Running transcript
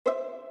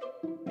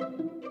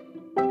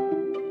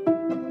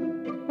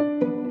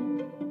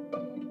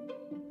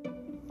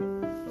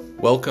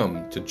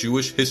Welcome to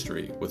Jewish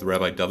History with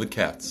Rabbi David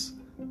Katz,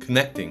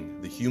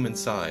 connecting the human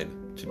side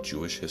to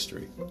Jewish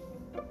history.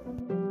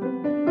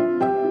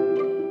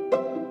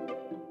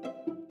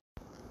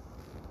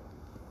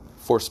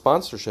 For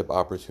sponsorship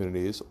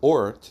opportunities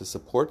or to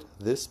support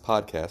this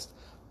podcast,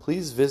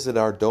 please visit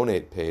our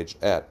donate page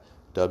at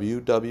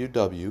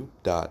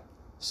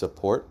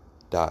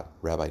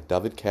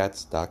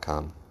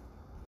www.support.rabbidavidkatz.com.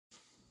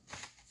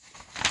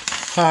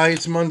 Hi,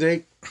 it's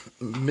Monday,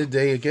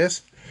 midday, I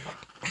guess,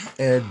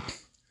 and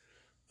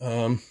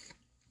middle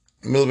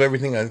of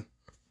everything, I'd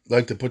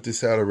like to put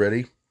this out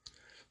already,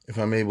 if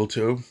I'm able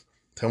to.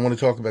 So I want to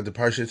talk about the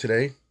Parsha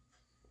today,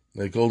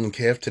 the Golden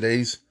Calf.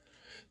 Today's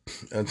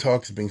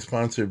talk is being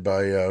sponsored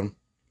by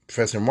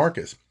Professor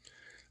Marcus,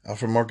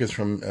 Alfred Marcus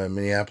from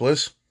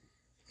Minneapolis.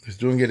 He's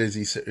doing it as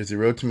he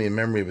wrote to me in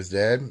memory of his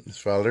dad, his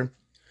father,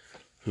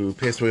 who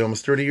passed away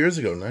almost 30 years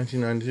ago,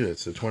 1992.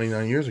 It's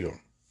 29 years ago.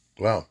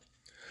 Wow.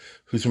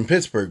 Who's from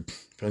Pittsburgh,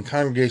 from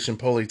Congregation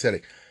Polei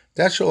Tzedek.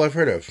 That shul I've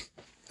heard of.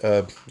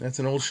 That's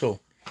an old shul.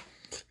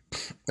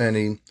 And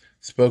he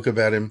spoke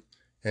about him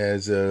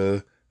as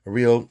a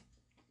real,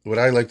 what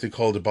I like to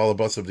call the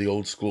balabas of the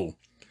old school.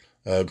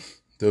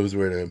 Those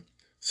were the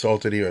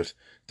salt of the earth.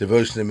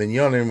 Devotion to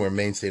Minyanim were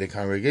mainstay of the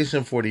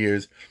congregation 40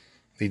 years.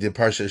 He did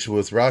Parsha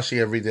Shavuos Rashi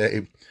every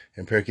day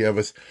and Pirkei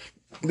Avos.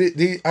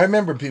 I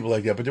remember people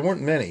like that, but there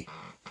weren't many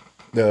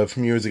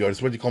from years ago.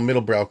 It's what you call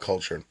middlebrow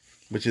culture,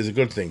 which is a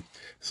good thing.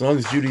 As long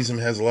as Judaism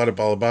has a lot of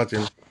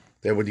balabatim,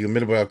 that would be a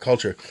middlebrow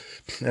culture.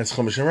 That's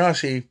Chumash and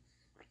Rashi,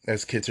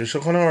 that's Kitzur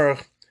Shulchan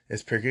Aruch,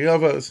 that's Pirkei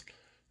Avos.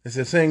 It's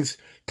the things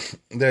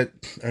that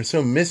are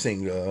so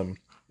missing.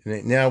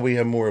 Now we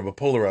have more of a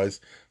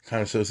polarized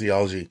kind of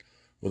sociology,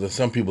 with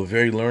some people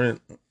very learned,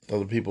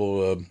 other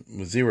people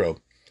with zero.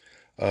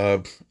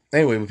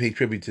 Anyway, we pay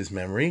tribute to his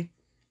memory.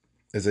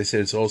 As I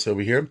said, it's also over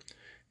here.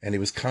 And he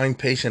was kind,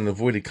 patient, and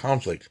avoided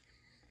conflict.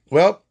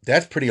 Well,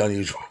 that's pretty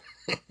unusual.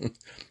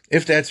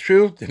 If that's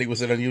true, then he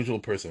was an unusual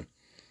person.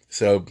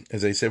 So,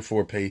 as I said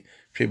before, pay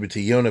tribute to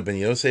Yonah ben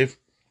Yosef,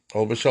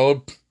 Ol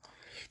B'Shalom.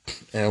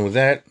 And with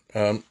that,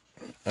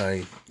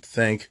 I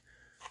thank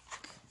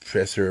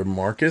Professor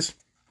Marcus.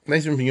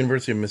 Nice from the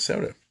University of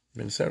Minnesota.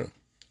 It's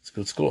a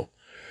good school.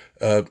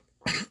 And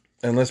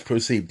let's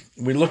proceed.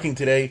 We're looking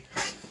today,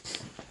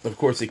 of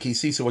course, at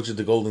Kisisa, which is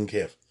the Golden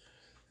Calf.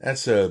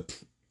 That's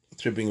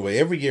tripping away.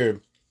 Every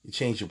year, you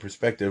change your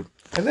perspective,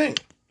 I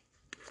think,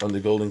 on the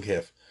Golden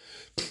Calf.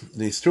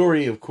 The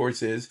story, of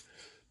course, is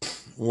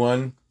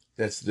one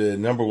that's the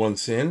number one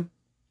sin,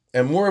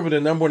 and more of it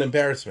a number one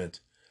embarrassment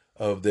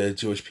of the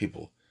Jewish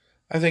people.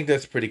 I think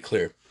that's pretty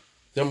clear.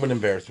 Number one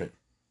embarrassment.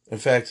 In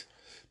fact,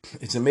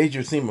 it's a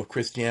major theme of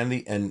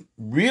Christianity and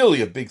really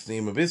a big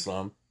theme of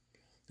Islam,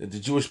 that the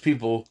Jewish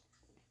people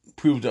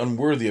proved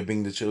unworthy of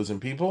being the chosen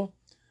people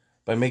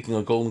by making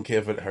a golden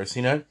calf at Har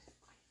Sinai,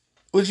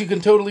 which you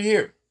can totally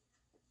hear.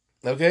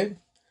 Okay?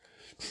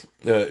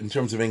 In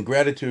terms of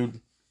ingratitude,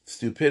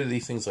 stupidity,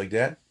 things like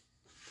that.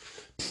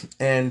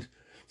 And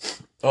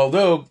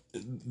although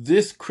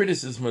this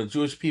criticism of the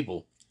Jewish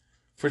people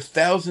for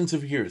thousands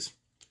of years,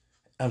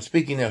 I'm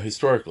speaking now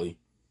historically,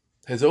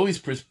 has always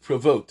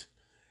provoked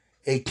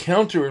a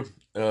counter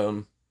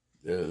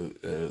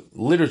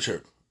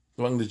literature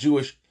among the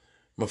Jewish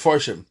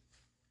Mefarshim,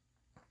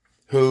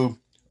 who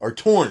are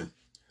torn,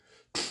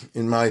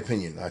 in my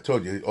opinion. I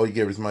told you, all you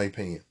gave is my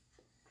opinion.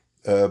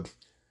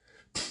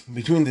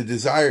 Between the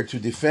desire to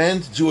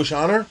defend Jewish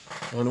honor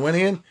on the one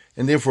hand,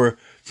 and therefore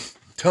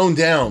tone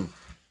down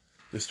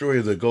the story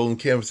of the Golden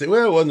Calf and say,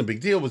 well, it wasn't a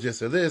big deal, it was just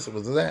this, it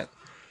was that.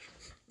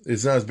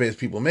 It's not as bad as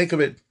people make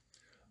of it.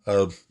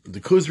 The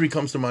Kuzri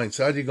comes to mind.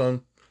 Saadia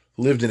Gaon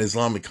lived in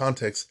Islamic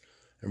context,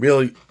 and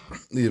really,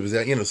 it was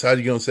that,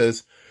 Saadia Gaon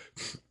says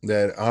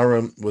that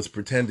Aram was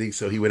pretending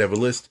so he would have a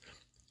list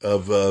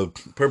of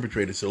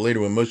perpetrators. So later,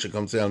 when Moshe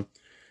comes down,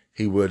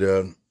 he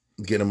would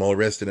get them all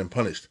arrested and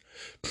punished.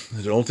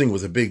 The whole thing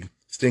was a big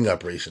sting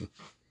operation.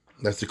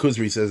 That's the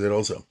Kuzri says it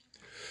also.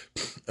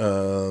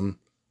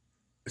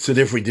 So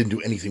therefore, he didn't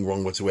do anything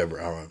wrong whatsoever,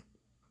 Aaron.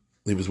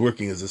 He was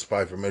working as a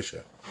spy for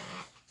Moshe.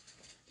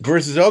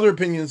 Versus other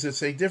opinions that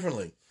say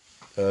differently.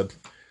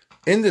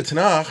 In the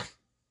Tanakh,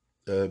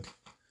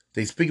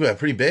 they speak about it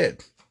pretty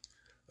bad.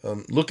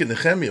 Look at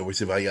Nehemiah, where it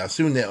says,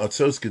 "Vayasu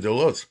ne'atzos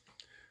gedolos,"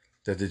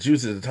 that the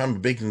Jews at the time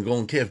of baking the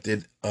golden calf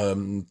did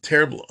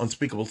terrible,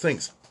 unspeakable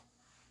things.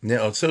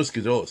 Ne'atzos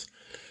gedolos,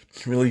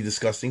 really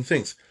disgusting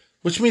things,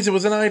 which means it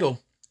was an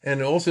idol,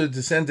 and it also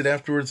descended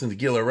afterwards into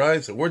Gila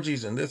Rise, the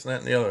orgies, and this, and that,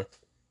 and the other.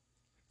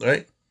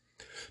 Right?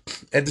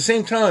 At the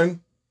same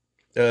time,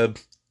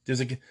 there's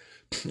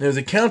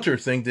a counter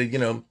thing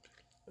that,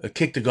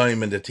 kick the guy in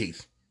the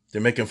teeth.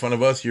 They're making fun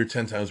of us, you're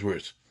 10 times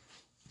worse.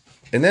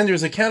 And then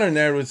there's a counter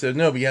narrative that says,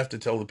 no, but you have to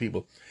tell the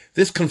people.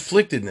 This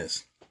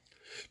conflictedness,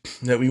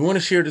 that we want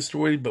to share the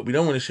story, but we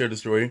don't want to share the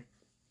story,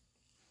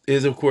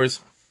 is, of course,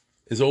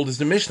 as old as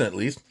the Mishnah, at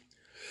least.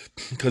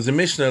 Because the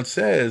Mishnah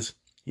says,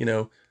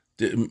 the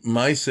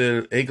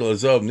Ma'aser Egel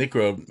Azov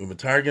Nikra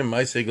Matargum,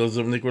 Ma'aser Egel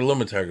Azov Nikra Lo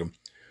Matargum.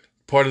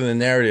 Part of the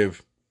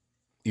narrative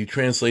you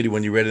translated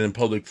when you read it in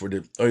public for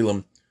the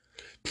Olam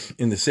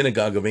in the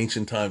synagogue of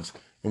ancient times,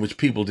 in which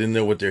people didn't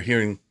know what they're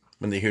hearing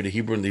when they hear the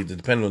Hebrew, and they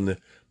depended on the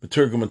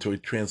Maturgum to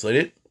translate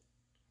it.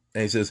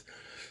 And he says,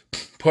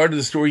 part of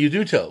the story you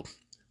do tell,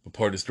 but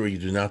part of the story you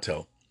do not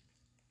tell.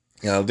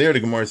 Now, there the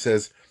Gemara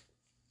says,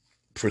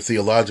 for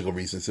theological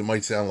reasons, it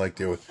might sound like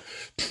they were,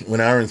 when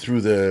Aaron threw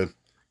the,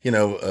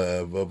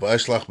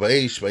 Ba'ashlach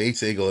Ba'esh,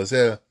 Ba'etz Egel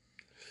Azeh,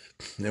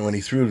 and when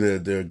he threw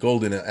the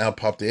golden and out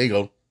popped the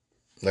Egel,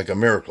 like a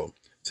miracle.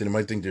 So they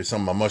might think there's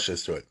some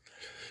mamashas to it.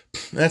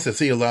 That's a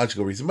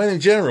theological reason. But in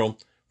general,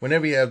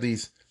 whenever you have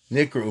these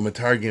Nikra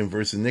Umatargim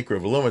versus Nikra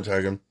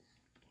Velomatargim,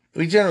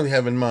 we generally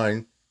have in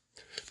mind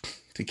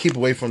to keep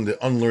away from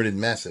the unlearned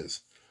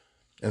masses,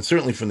 and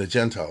certainly from the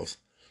Gentiles,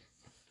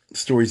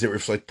 stories that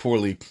reflect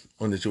poorly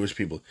on the Jewish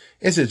people.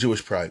 It's a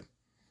Jewish pride.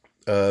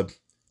 And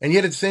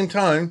yet at the same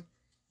time,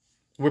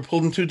 we're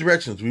pulled in two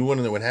directions. We want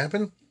to know what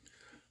happened,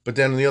 but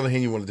then on the other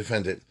hand, you want to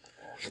defend it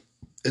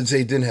and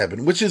say it didn't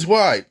happen, which is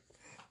why,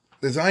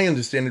 as I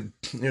understand it,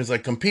 there's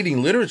like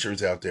competing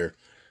literatures out there,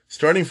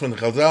 starting from the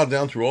Chazal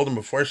down through all the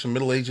Mefarshim,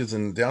 Middle Ages,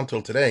 and down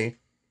till today.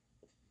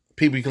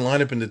 People you can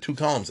line up into two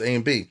columns, A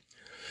and B.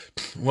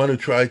 One who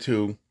try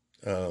to,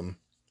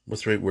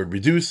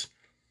 reduce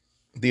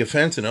the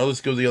offense, and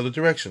others go the other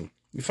direction.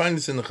 You find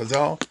this in the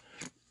Chazal.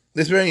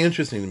 It's very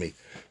interesting to me.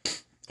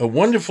 A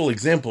wonderful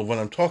example of what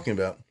I'm talking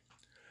about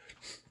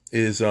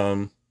is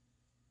the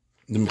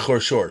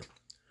Mechor Shor,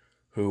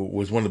 who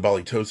was one of the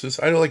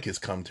Balitosis. I like his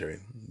commentary,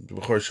 the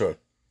Mechor Shor.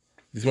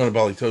 He's one of the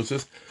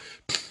Balitosis.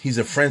 He's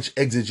a French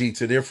exegete,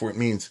 so therefore it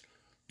means,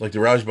 like the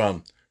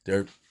Rajbam,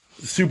 they're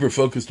super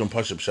focused on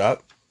Pashup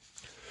Shot.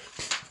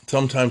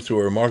 Sometimes to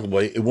a remarkable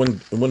way. It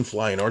wouldn't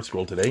fly in art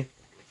scroll today.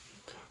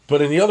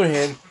 But on the other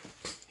hand,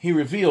 he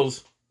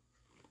reveals,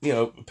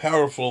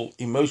 powerful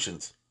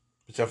emotions,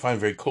 which I find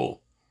very cool.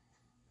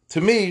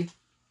 To me,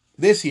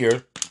 this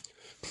year,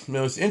 the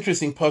most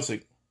interesting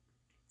pasuk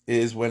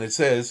is when it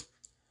says,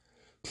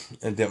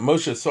 and that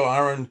Moshe saw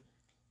Aaron,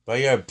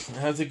 Bayar,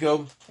 how's it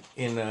go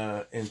in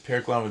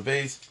Perek Lamed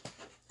Beis?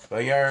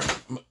 Bayar,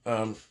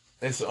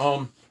 it's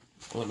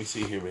let me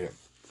see here.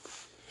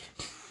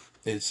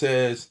 It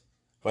says,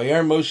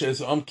 Vayar Moshe es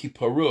ki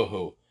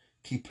paruho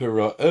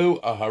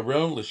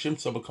Aharon l'shim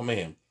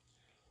tzabakamehem.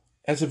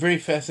 That's a very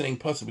fascinating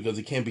puzzle because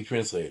it can't be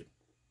translated.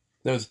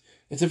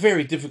 It's a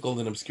very difficult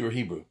and obscure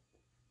Hebrew.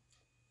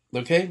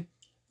 Okay?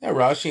 Now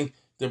Rashi,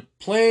 the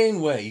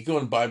plain way, you go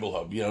in Bible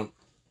Hub,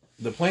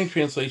 the plain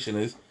translation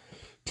is,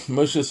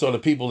 Moshe saw the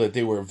people that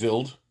they were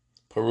vild,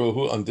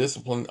 paruhu,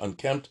 undisciplined,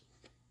 unkempt,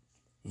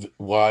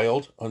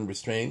 wild,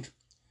 unrestrained.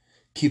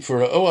 Ki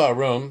parao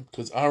Aharon,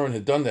 because Aaron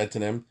had done that to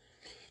them,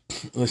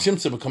 l'shim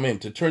tzabakamehem,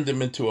 to turn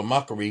them into a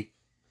mockery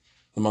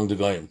among the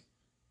Goyim.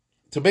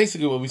 So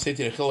basically what we say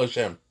to the Chil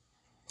Hashem,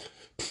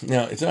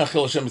 now it's not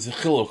Chil Hashem, it's a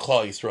Chil of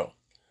Klal Yisrael.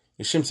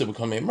 L'shim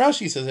tzabakamehem.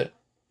 Rashi says it,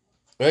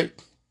 right?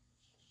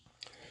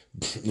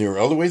 There are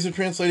other ways of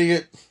translating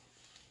it,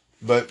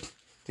 but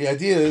the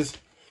idea is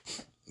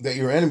that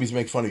your enemies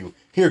make fun of you.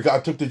 Here,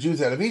 God took the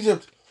Jews out of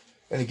Egypt,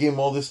 and He gave them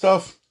all this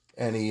stuff,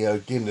 and He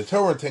gave them the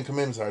Torah, 10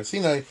 Commandments, Har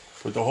Sinai,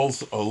 with the whole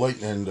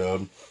light and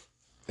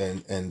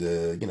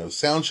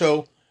sound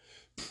show,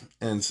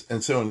 and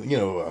so on,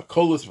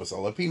 Kolos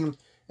Vasalapin,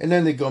 and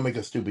then they go make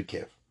a stupid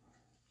calf,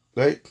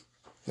 right?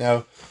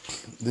 Now,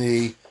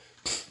 the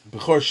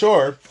Bechor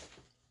Shor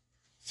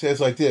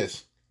says like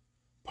this: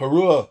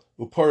 Parua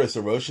uparis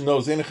arosh. No,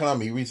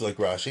 Zainachanam, he reads like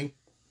Rashi,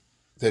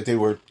 that they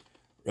were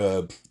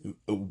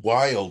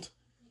wild,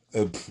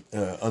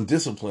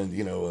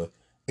 undisciplined,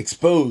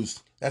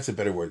 exposed. That's a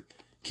better word.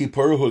 Ki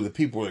paruhu, the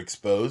people were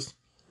exposed.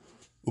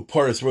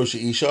 Uparis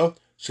rosha isha,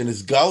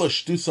 shenis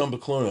galash shtusam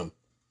beklonam,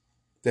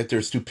 that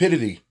their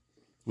stupidity,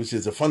 which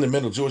is a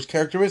fundamental Jewish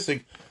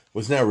characteristic,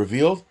 was now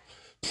revealed.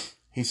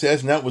 He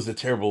says, and that was a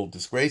terrible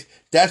disgrace.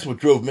 That's what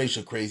drove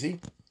Moshe crazy.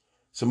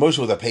 So Moshe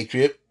was a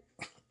patriot.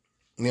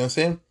 You know what I'm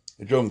saying?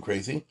 It drove him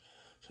crazy.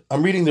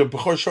 I'm reading the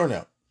Bechor Shor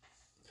now.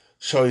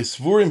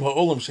 Shayisvurim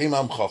ha'olam shem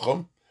am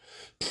chacham,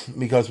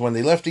 because when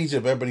they left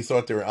Egypt, everybody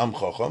thought they were am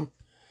chacham.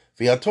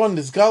 V'yaton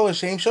nizgala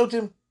shem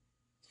shotim.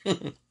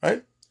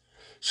 Right?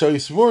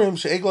 Shayisvurim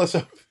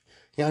she'eglas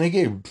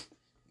yanigib.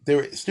 They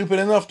were stupid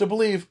enough to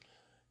believe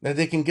that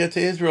they can get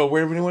to Israel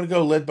wherever they want to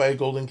go, led by a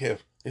golden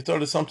calf. They thought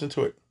there's something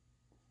to it.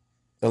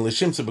 And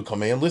L'shimsa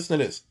b'kamei, and listen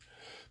to this.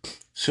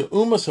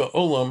 She'umas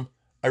ha'olam,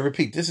 I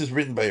repeat, this is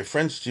written by a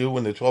French Jew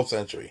in the 12th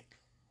century,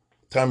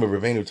 time of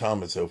Rabbeinu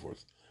Tam and so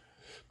forth,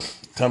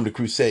 time of the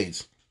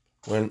Crusades,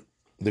 when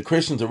the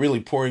Christians are really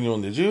pouring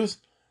on the Jews,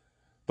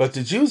 but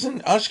the Jews in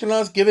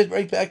Ashkenaz give it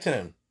right back to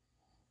them.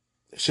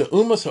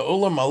 She'umas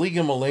ha'olam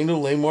maligim aleinu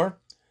lemor,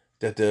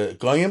 that the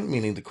Goyim,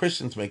 meaning the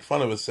Christians, make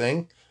fun of us,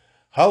 saying,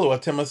 Halu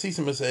atem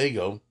asisim es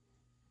ego,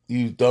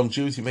 you dumb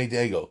Jews, you made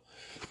the ego.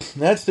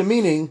 That's the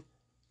meaning,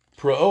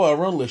 Pra'o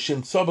Aaron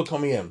l'shim tzaba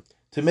kamiyem,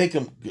 to make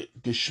them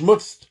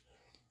geschmutzt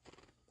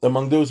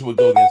among those who would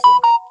go against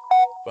them.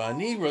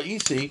 Ba'ani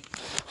ra'isi,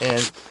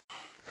 and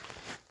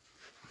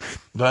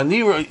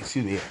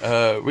Reisi,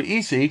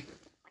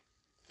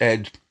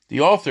 and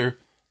the author,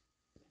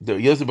 the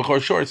Yosef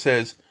Bechor Shor,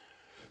 says,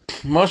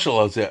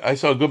 Mashal of that. I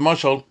saw a good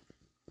mashal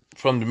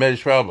from the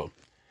Medrash Rabbah.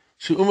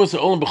 Shu umas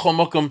olam b'chol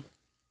makam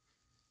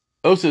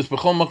oses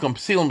b'chol makam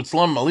psilim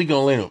b'tzlam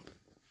maligon aleinu.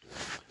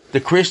 The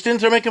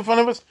Christians are making fun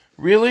of us?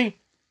 Really?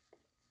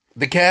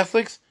 The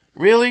Catholics?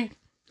 Really?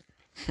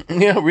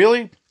 Yeah,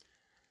 really?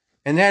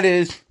 And that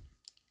is,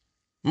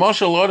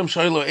 Mashal Adam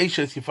Shailo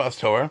Eshes Yifas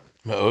Torah.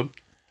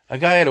 A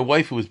guy had a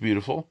wife who was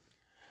beautiful.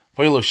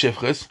 Vailo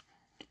Shifchas.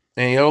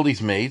 And he had all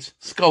these maids,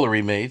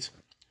 scullery maids,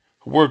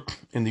 who worked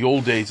in the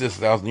old days, this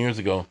is 1,000 years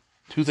ago,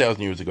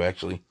 2,000 years ago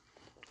actually,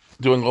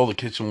 doing all the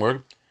kitchen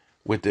work,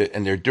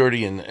 and they're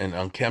dirty and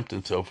unkempt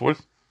and so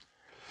forth.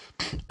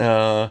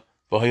 And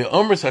the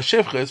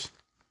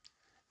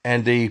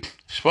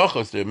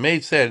shvachos, the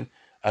maid said,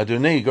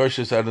 Adonai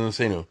Garshas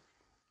Adonasenu,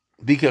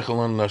 Bika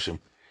Chalon Nashim.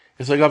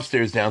 It's like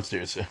upstairs,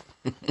 downstairs.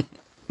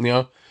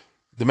 The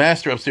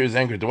master upstairs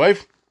angered the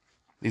wife.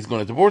 He's going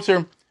to divorce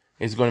her.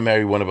 He's going to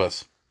marry one of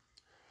us.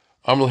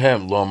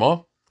 Amlahem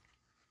Loma.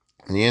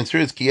 And the answer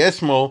is Ki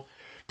Esmo.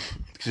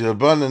 So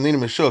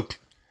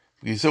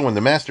when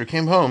the master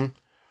came home,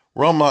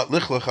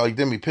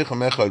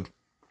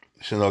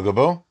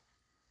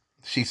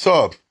 she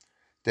saw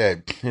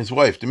that his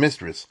wife, the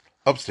mistress,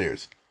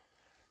 upstairs,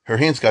 her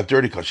hands got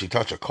dirty because she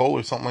touched a coal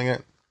or something like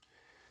that.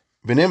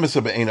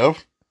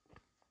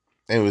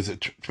 And was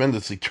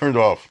tremendously turned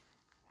off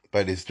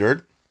by this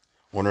dirt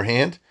on her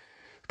hand.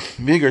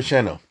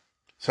 So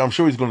I'm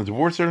sure he's going to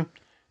divorce her,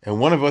 and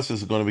one of us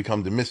is going to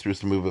become the mistress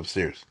to move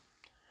upstairs.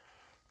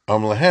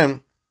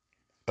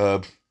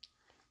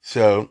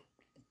 So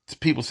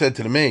people said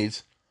to the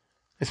maids,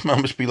 this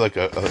must be like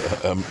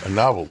a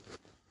novel.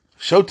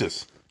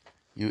 Shotus,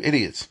 you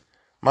idiots.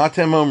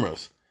 Matem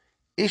omros.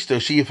 Ishto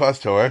she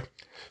yifas Torah.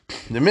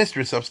 The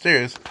mistress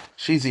upstairs,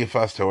 she's the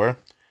yifas Torah.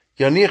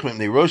 You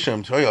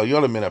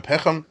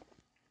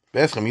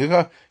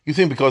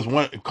think because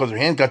her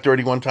hand got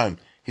dirty one time,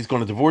 he's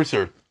going to divorce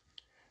her?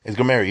 He's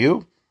going to marry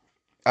you?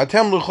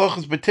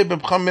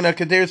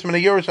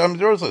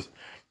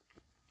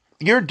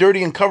 You're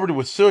dirty and covered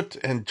with soot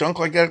and junk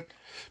like that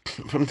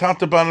from top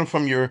to bottom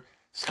from your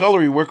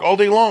scullery work all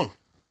day long.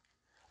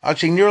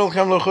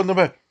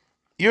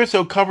 You're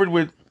so covered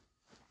with,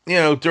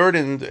 dirt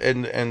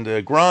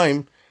and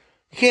grime,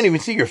 you can't even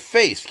see your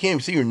face. You can't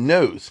even see your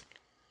nose.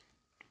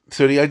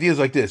 So the idea is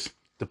like this: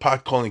 the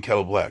pot calling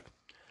kettle black.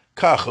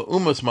 The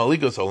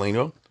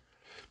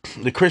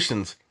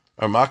Christians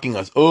are mocking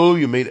us. Oh,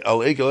 you made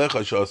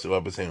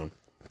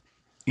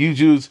you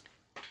Jews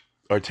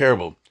are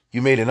terrible.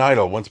 You made an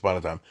idol once upon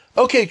a time.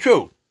 Okay,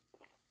 true.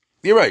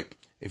 You're right.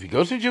 If you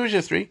go through Jewish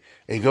history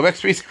and you go back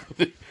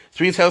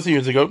 3,000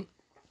 years ago,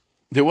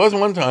 there was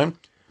one time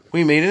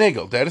we made an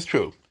egel. That is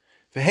true.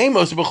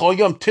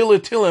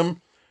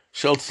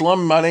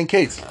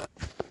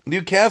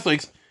 You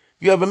Catholics,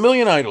 you have 1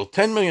 million idols,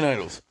 10 million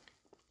idols.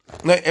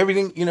 Now,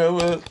 everything,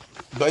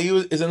 by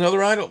you is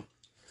another idol,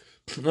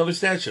 another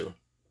statue.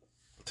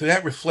 So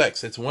that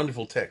reflects, it's a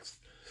wonderful text.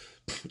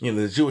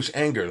 The Jewish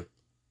anger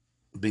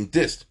being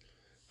dissed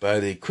by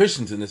the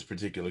Christians in this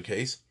particular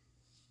case,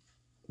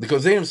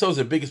 because they themselves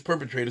are the biggest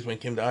perpetrators when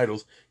it came to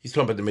idols. He's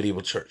talking about the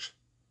medieval church.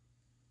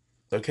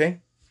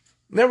 Okay?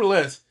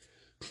 Nevertheless,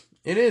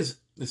 it is,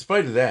 in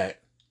spite of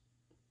that,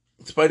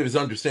 in spite of his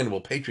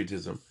understandable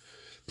patriotism,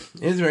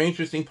 it is a very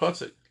interesting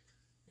pasuk.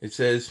 It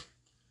says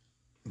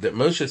that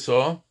Moshe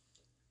saw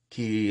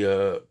ki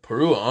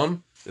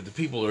paruam, that the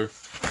people are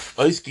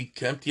oiski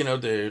kept,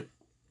 they're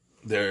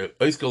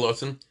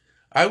oiskalosin.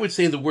 I would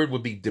say the word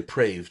would be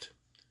depraved.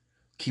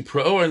 Ki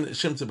pro and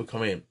shimtza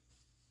b'kameim.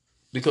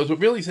 Because what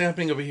really is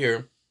happening over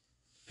here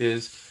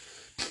is,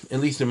 at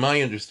least in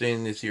my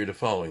understanding this year, the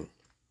following.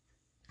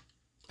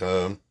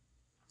 I'm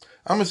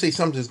going to say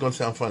something that's going to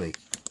sound funny.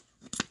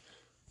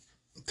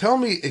 Tell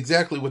me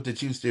exactly what the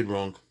Jews did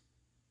wrong.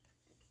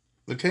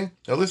 Okay?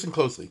 Now listen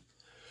closely.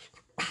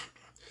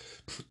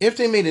 If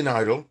they made an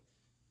idol,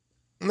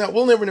 now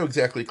we'll never know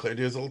exactly clear.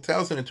 There's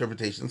 1,000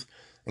 interpretations,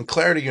 and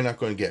clarity you're not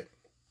going to get.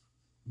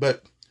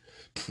 But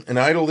an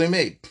idol they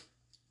made.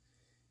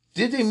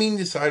 Did they mean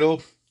this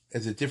idol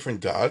as a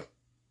different God?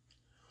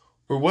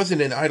 Or was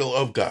it an idol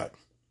of God?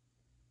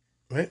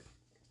 Right?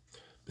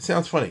 It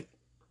sounds funny.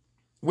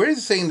 Where does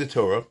it say in the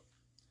Torah,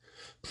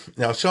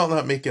 "Thou shalt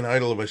not make an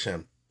idol of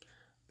Hashem"?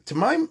 To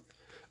my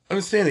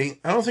understanding,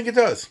 I don't think it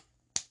does.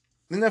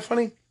 Isn't that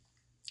funny?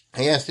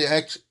 I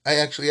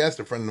actually asked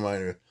a friend of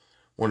mine, or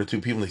one or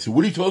two people, and they said,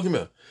 "What are you talking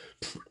about?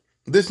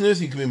 This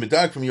news, you can be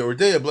medag from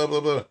Yoredeya, blah,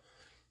 blah, blah."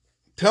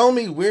 Tell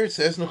me where it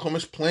says in the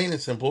Chumash, plain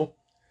and simple,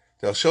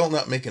 "Thou shalt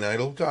not make an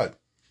idol of God."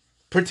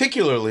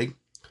 Particularly,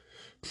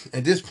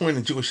 at this point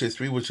in Jewish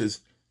history, which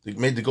is, they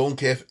made the golden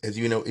calf, as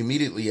you know,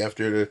 immediately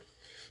after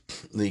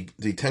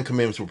the Ten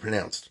Commandments were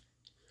pronounced.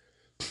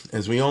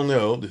 As we all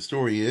know, the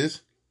story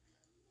is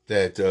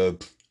that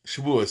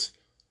Shavuos,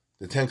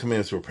 the Ten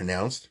Commandments were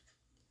pronounced,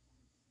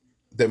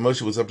 that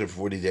Moshe was up there for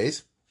 40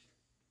 days.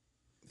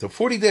 So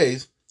 40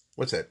 days,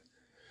 what's that?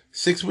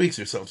 6 weeks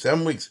or so,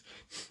 7 weeks.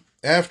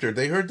 after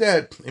they heard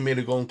that, they made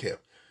a golden calf.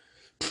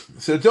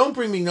 So don't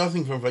bring me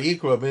nothing from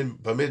Vayikra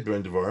Bamidbar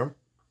and Devarim,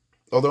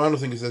 although I don't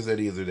think it says that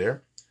either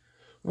there.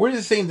 Where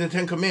does it say in the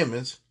Ten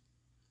Commandments,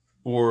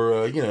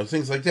 or,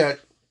 things like that,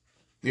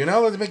 you're not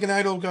allowed to make an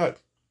idol of God?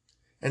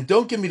 And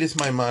don't give me this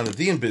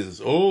Maimonidean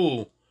business.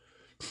 Oh,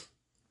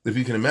 if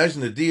you can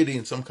imagine the deity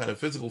in some kind of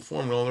physical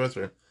form and all the rest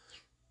of it,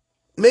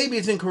 maybe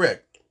it's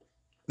incorrect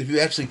if you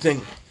actually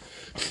think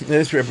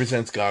this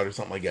represents God or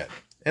something like that.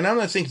 And I'm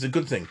not saying it's a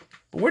good thing,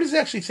 but where does it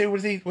actually say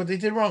what they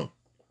did wrong?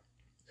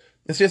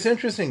 It's just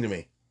interesting to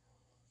me.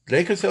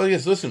 They could tell you,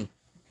 yes, listen,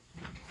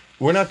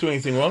 we're not doing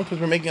anything wrong because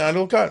we're making an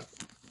idol of God.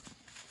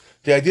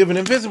 The idea of an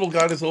invisible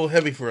God is a little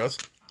heavy for us,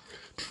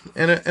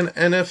 and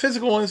a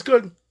physical one is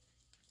good.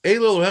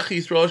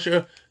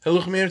 Pashut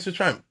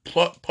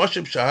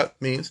Pshat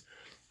means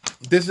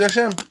this is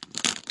Hashem.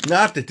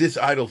 Not that this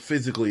idol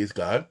physically is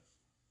God,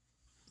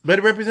 but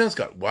it represents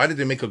God. Why did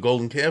they make a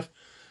golden calf?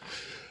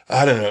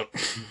 I don't know.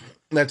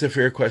 That's a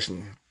fair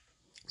question.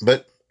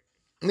 But,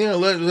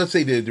 let's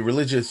say the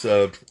religious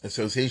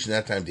association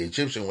at that time, the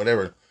Egyptian,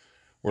 whatever,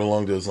 were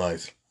along those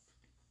lines.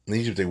 In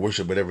Egypt, they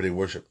worship whatever they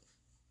worship.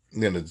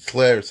 The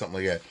Tzler or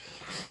something like that.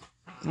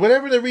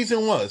 Whatever the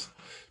reason was.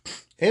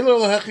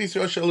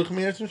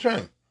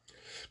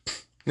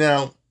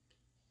 Now,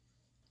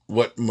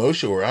 what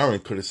Moshe or Aaron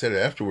could have said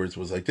afterwards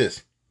was like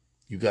this: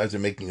 you guys are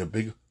making a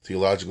big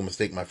theological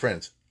mistake, my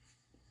friends.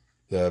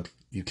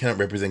 You cannot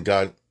represent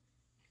God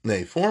in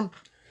a form.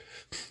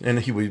 And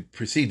he would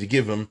proceed to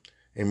give him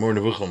a more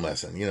Nevuchim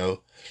lesson.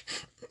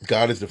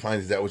 God is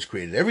defined as that which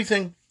created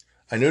everything.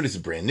 I know this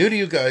is brand new to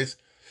you guys.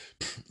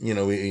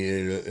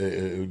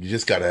 You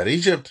just got out of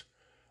Egypt.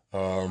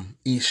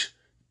 Ish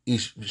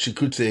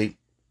Shikutse,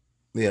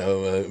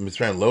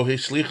 Mitzrayim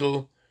Lohish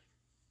Shlichu.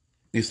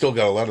 You still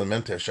got a lot of the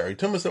Memtev Shari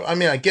Tumah. So,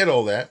 I get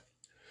all that.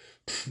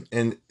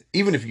 And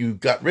even if you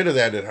got rid of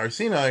that at Har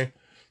Sinai,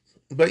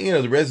 but,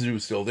 the residue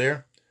is still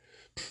there.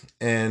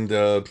 And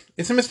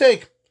it's a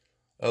mistake.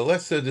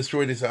 Let's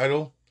destroy this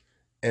idol.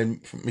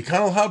 And from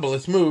Mikan Haba,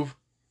 let's move,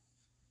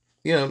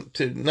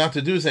 to not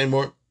to do this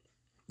anymore,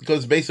 because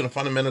it's based on a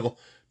fundamental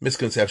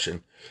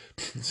misconception.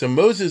 So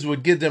Moses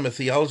would give them a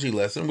theology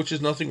lesson, which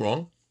is nothing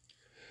wrong,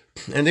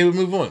 and they would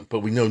move on. But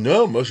we know,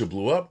 Moshe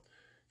blew up.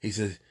 He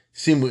said,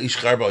 Simu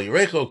Ishchar Bal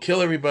Yerecho,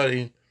 kill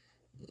everybody,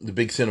 the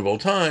big sin of all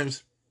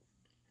times.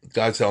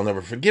 God said, I'll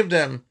never forgive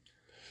them.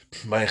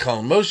 By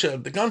Chal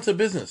Moshe, the Ganza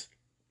business.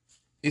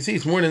 You see,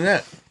 it's more than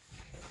that.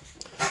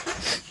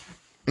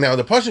 Now,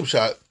 the Pashut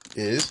Pshat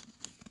is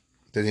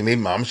that they made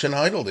Mamash an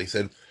idol. They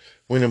said,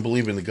 we don't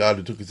believe in the God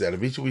who took us out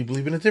of Egypt. We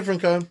believe in a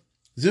different God.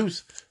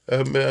 Zeus,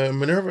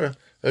 Minerva,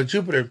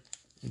 Jupiter,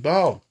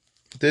 Baal.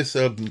 This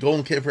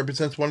golden calf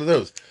represents one of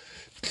those.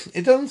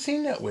 It doesn't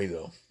seem that way,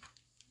 though.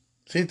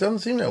 See, it doesn't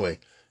seem that way.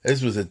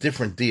 This was a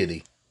different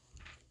deity.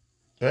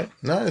 Right?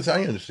 Not as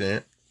I understand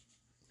it.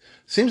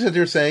 Seems that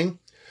they're saying,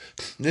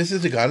 this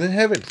is the God in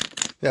heaven.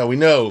 Now, we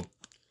know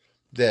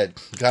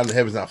that God in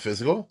heaven is not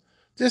physical.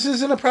 This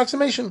is an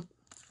approximation.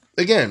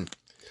 Again,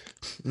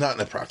 not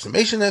an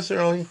approximation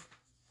necessarily,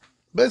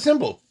 but it's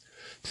simple.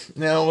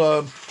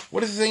 Now,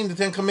 what does it say in the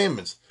Ten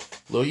Commandments?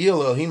 Lo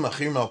yil Elohim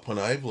achir mal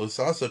ponai, lo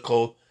sasa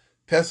kol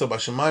peso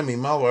b'shamayim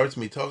mimal v'aretz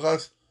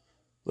mitochas,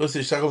 lo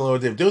sishtakol lo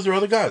dev. Those are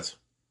other gods.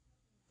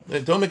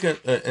 Don't make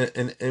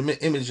an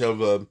image of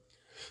the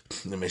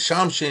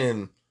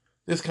Meshamshin,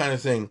 this kind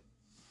of thing.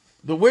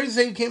 But where does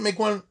it say you can't make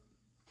one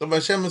of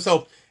Hashem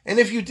himself? And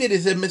if you did,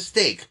 it's a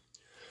mistake.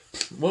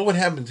 What would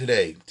happen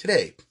today?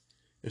 Today,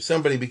 if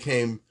somebody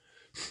became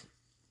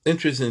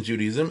interested in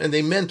Judaism and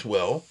they meant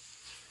well,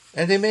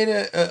 and they made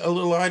a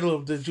little idol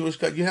of the Jewish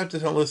God, you have to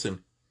tell them,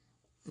 listen,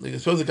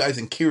 suppose the guy's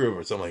in Kirov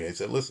or something like that. He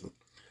said, listen,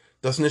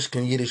 das nicht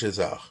kein Yiddish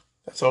Ezach.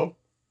 That's all.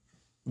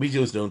 We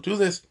Jews don't do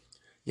this.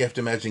 You have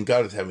to imagine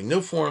God as having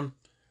no form.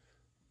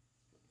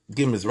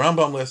 Give him his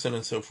Rambam lesson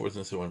and so forth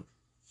and so on.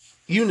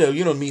 You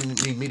don't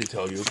need me to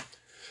tell you.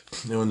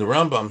 When the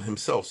Rambam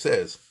himself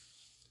says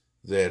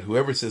that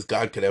whoever says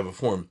God could have a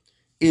form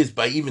is,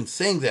 by even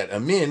saying that,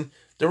 Amin,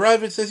 the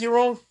Ravid says you're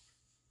wrong.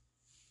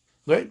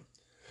 Right?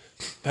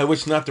 By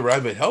which not the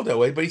Ravid held that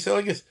way, but he said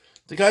like this,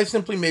 the guy's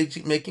simply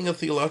making a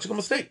theological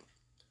mistake.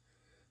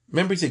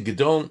 Remember he said,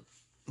 Gedon,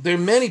 there are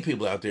many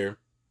people out there,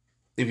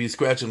 if you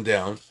scratch them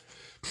down,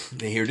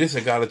 they hear this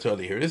Agadah,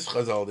 they hear this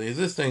Chazal, they hear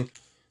this thing,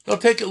 they'll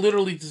take it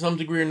literally to some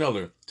degree or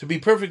another. To be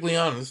perfectly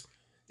honest,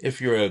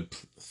 if you're a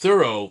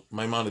thorough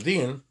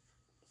Maimonidean,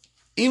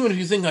 even if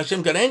you think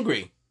Hashem got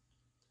angry,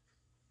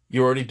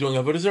 you're already doing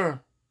Avodah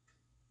Zarah.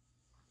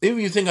 Even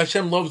if you think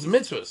Hashem loves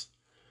mitzvahs,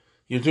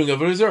 you're doing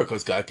Avodah Zarah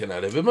because God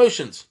cannot have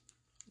emotions.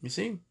 You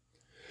see?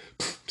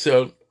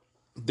 So,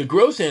 the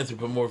gross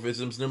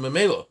anthropomorphisms, no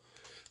mamela.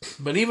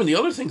 But even the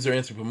other things are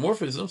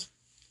anthropomorphisms,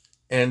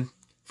 and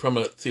from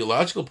a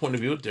theological point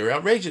of view, they're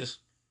outrageous.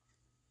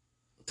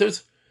 So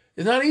it's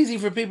not easy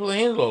for people to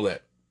handle all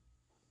that.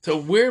 So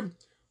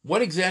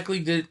what exactly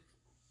did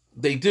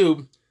they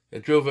do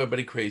that drove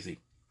everybody crazy?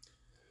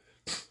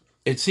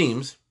 It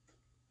seems,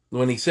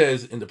 when he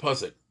says in the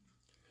pasuk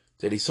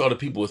that he saw the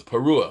people with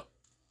parua,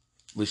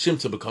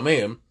 l'shimtza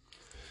b'kameim,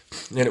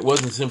 And it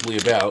wasn't simply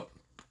about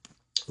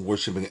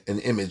worshiping an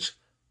image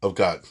of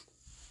God,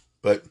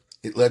 but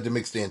it led to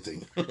mixed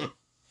dancing,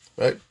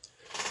 right?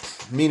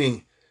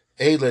 Meaning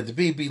A led to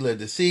B, B led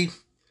to C.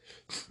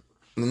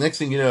 And the next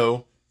thing you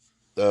know,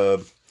 they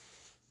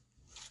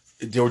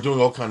were doing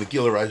all kind of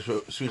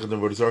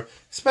gilarais,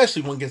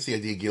 especially one gets the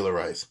idea of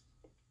gilarais.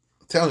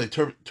 It sounds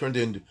like turned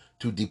into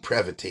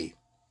depravity,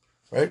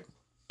 right?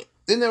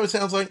 Isn't that what it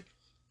sounds like?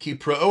 Ki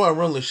pra'o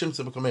Aaron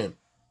l'shimtza b'kameim.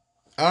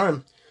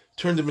 Aaron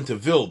turned them into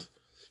vild,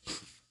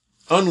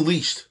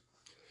 unleashed.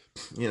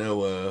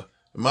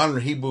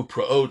 Modern Hebrew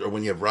pra'ot, or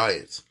when you have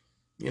riots.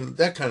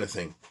 That kind of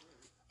thing.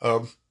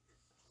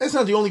 That's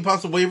not the only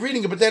possible way of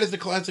reading it, but that is the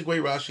classic way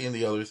Rashi and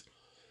the others,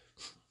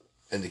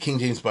 and the King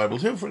James Bible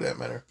too, for that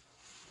matter.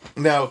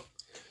 Now,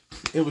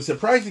 it was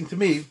surprising to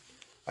me.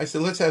 I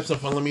said, let's have some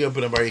fun. Let me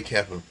open up Aryeh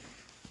Kaplan.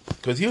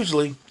 Because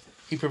usually,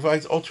 he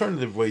provides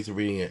alternative ways of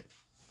reading it.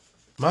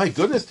 My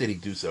goodness, did he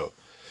do so.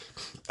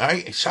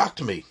 It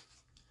shocked me.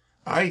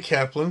 Aryeh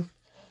Kaplan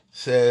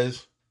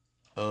says,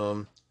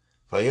 Vayar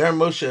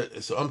Moshe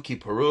Esam ki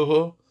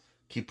paruho,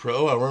 ki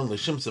pro Aaron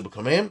l'shimtza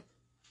b'kameim.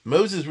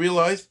 Moses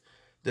realized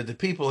that the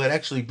people had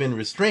actually been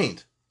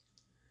restrained.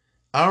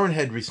 Aaron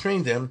had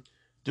restrained them,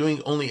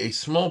 doing only a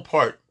small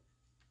part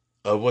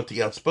of what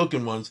the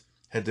outspoken ones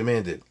had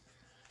demanded.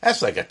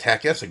 That's like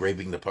attack. That's like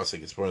raping the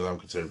pasuk, as far as I'm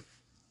concerned.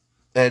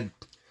 And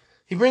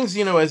he brings,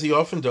 as he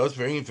often does,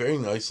 very, very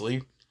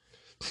nicely,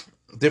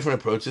 different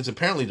approaches.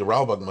 Apparently, the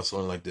Ralbag must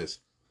learn like this,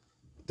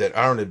 that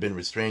Aaron had been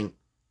restrained,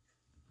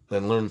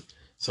 and learn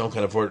some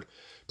kind of word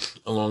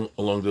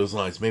along those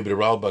lines. Maybe the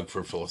Ralbag,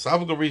 for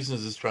philosophical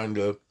reasons, is trying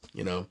to,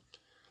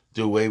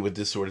 do away with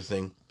this sort of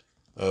thing,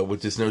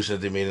 with this notion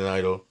that they made an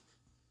idol.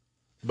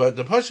 But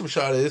the Pashtum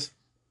shot is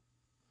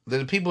that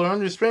the people are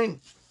unrestrained,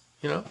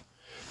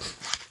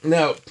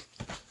 Now,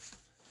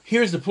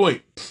 here's the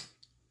point.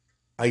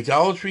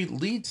 Idolatry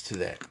leads to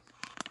that.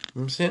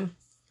 You understand?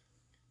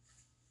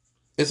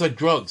 It's like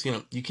drugs,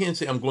 You can't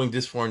say, I'm going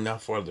this far and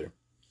not farther.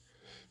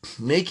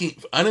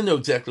 I don't know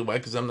exactly why,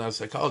 because I'm not a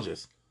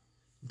psychologist.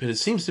 But it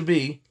seems to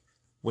be,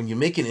 when you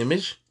make an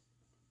image,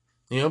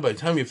 by the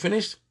time you're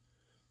finished,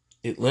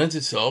 it lends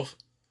itself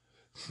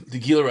to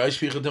gilarais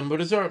shvichas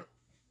b'dazar,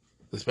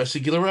 especially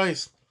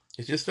gilarais.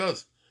 It just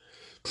does.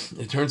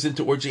 It turns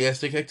into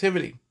orgiastic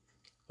activity,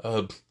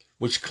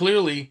 which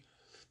clearly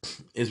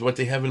is what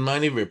they have in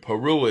mind here.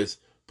 Paru is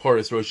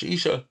Paris Rosh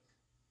Isha.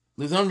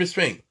 There's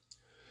unrestrained.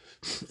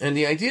 And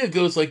the idea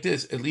goes like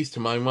this, at least to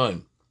my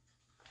mind.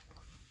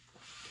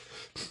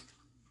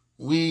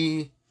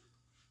 We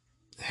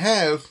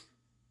have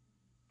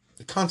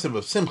the concept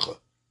of simcha.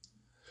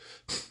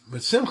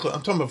 But simcha,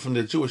 I'm talking about from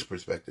the Jewish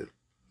perspective.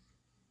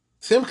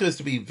 Simcha is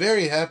to be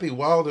very happy,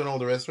 wild, and all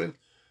the rest of it,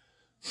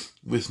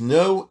 with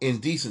no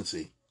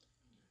indecency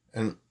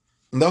and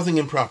nothing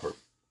improper.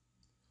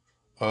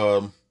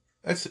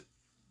 That's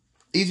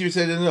easier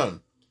said than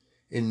done.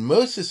 In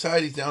most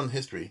societies down in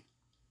history,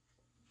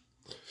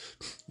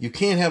 you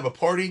can't have a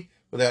party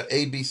without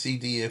A, B, C,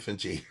 D, F, and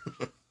G.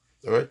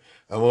 All right?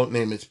 I won't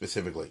name it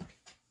specifically.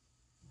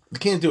 You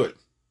can't do it.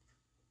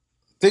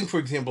 Think, for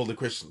example, the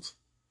Christians.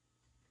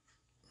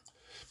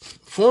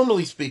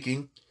 Formally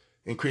speaking,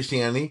 in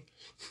Christianity,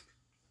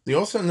 they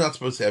also are not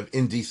supposed to have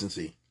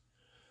indecency.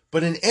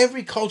 But in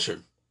every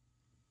culture,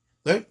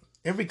 right?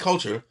 Every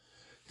culture,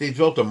 they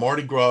developed a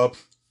Mardi Gras,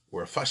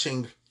 or a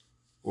Fasching,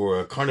 or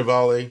a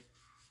Carnivale.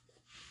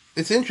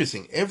 It's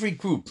interesting. Every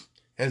group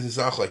has a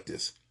zach like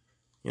this.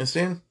 You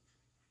understand?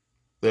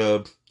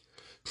 Where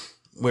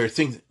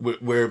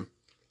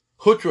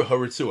Hutra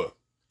Haritzua.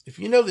 If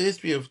you know the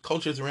history of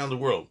cultures around the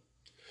world,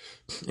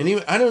 and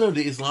even I don't know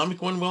the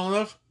Islamic one well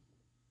enough,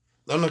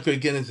 I'm not going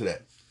to get into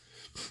that.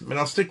 But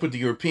I'll stick with the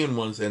European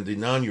ones and the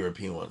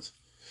non-European ones.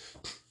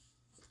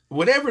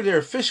 Whatever their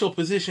official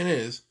position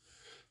is,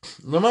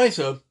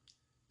 Lamaisa,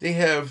 they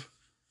have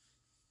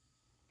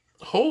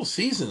whole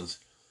seasons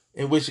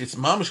in which it's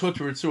Mamash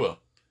Hutra Ritzua.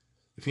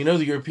 If you know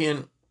the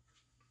European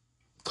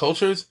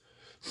cultures,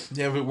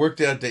 they have it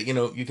worked out that,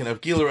 you can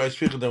have Gilarai,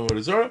 Shvichadam,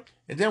 Vodazara,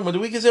 and then when the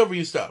week is over,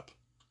 you stop.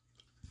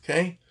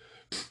 Okay?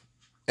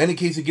 Any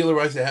case of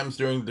Gilarai that happens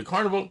during the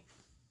carnival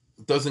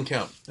doesn't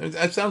count.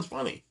 That sounds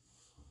funny.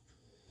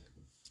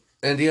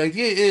 And the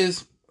idea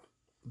is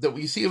that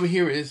what you see over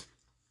here is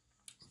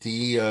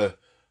the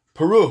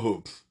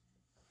Paruhu.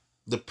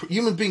 The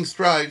human being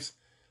strives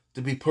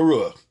to be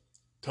Paruah,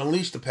 to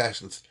unleash the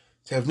passions,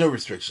 to have no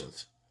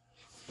restrictions.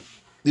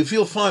 You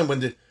feel fine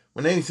when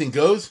anything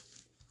goes,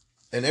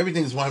 and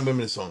everything is wine,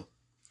 women, and song.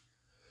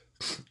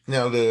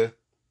 Now, to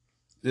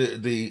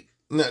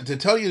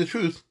tell you the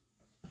truth,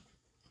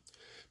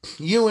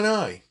 you and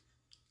I,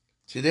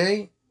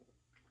 today,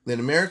 in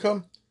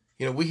America,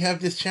 we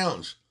have this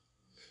challenge.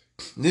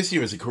 This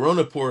year is a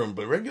Corona Purim,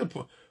 but regular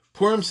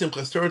Purim,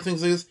 Simchas Torah,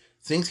 things like this,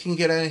 things can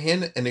get out of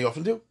hand, and they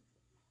often do.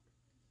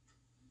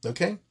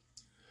 Okay?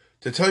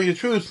 To tell you the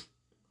truth,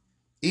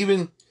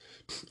 even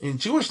in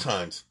Jewish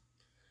times,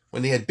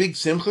 when they had big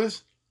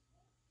simchas,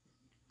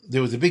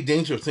 there was a big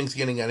danger of things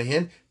getting out of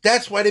hand.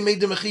 That's why they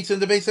made the mechitza in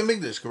the Beis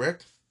HaMikdash,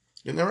 correct?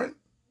 Isn't that right?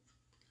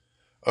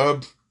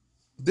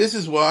 This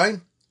is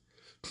why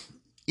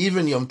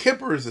even Yom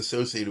Kippur is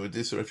associated with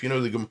this, or if you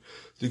know the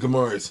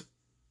Gemaras.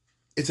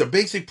 It's a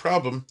basic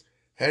problem.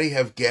 How do you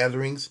have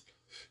gatherings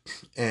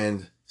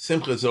and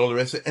simchas and all the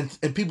rest of it,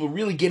 and people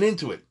really get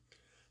into it?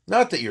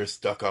 Not that you're a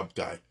stuck-up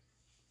guy.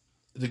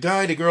 The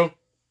guy, the girl,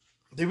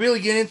 they really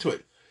get into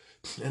it.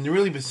 And they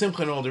really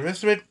besimcha and all the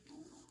rest of it,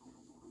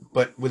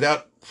 but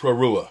without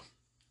prorua,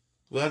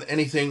 without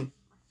anything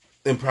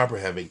improper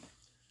having.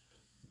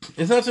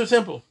 It's not so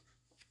simple.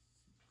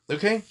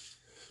 Okay?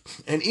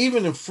 And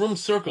even in frum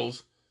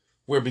circles,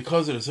 where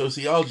because of the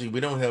sociology, we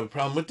don't have a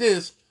problem with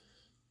this,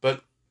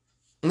 but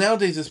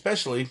nowadays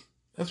especially,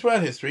 that's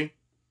throughout history,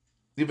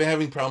 they've been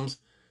having problems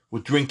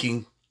with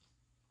drinking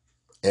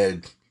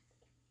and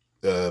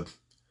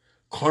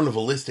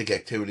carnivalistic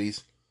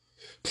activities.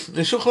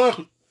 In Shulchan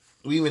Aruch,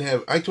 we even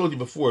have, I told you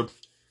before,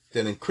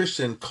 that in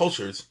Christian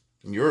cultures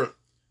in Europe,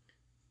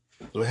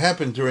 what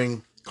happened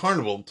during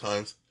carnival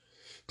times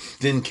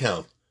didn't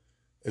count.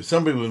 If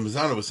somebody was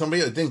mizana with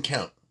somebody else, it didn't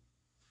count.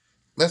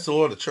 That's the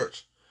law of the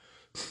church.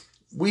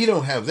 We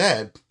don't have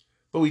that,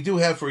 but we do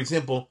have, for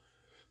example,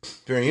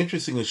 very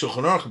interesting in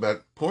Shulchan Aruch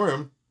about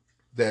Purim,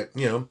 that,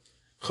 Choshen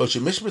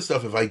Mishpah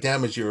stuff, if I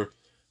damage your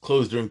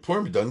clothes during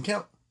Purim, it doesn't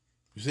count.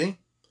 You see?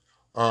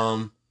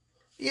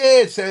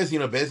 It says,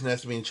 Bezdin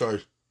has to be in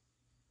charge.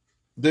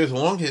 There's a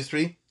long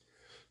history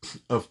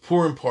of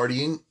Purim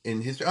partying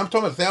in history. I'm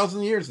talking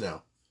 1,000 years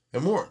now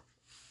and more.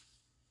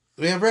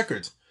 We have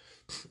records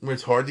where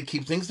it's hard to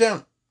keep things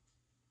down.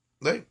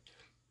 Right?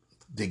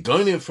 They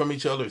gun it from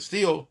each other,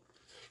 steal.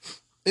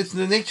 It's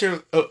the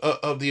nature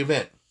of the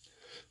event.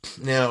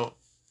 Now,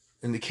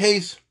 in the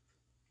case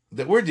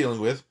that we're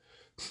dealing with,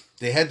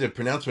 they had the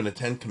pronouncement of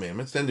 10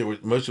 commandments. Then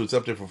Moshe was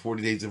up there for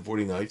 40 days and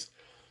 40 nights.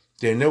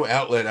 They had no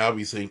outlet,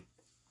 obviously.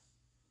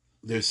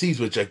 Their seas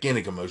with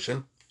gigantic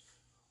emotion.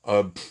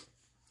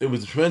 It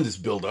was a tremendous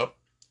buildup.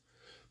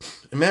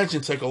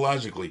 Imagine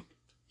psychologically,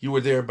 you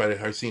were there by the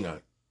Har Sinai.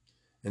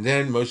 And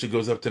then Moshe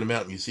goes up to the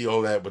mountain. You see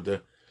all that with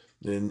the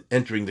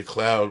entering the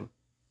cloud.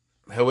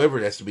 However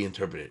it has to be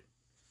interpreted.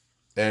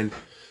 And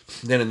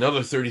then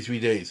another 33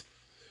 days.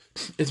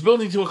 It's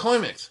building to a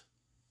climax.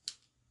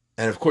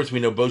 And of course we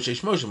know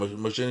Boshesh Moshe.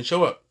 Moshe didn't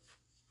show up.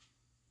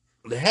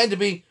 There had to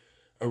be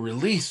a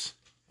release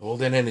of all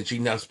that energy.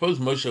 Now suppose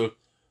Moshe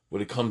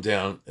would have come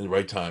down in the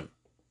right time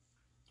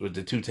with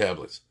the 2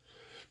 tablets.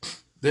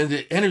 Then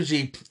the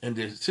energy and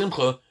the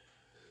simcha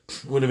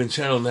would have been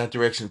channeled in that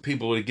direction.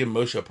 People would have given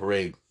Moshe a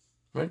parade.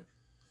 Right?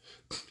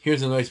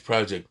 Here's a nice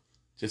project.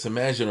 Just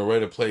imagine or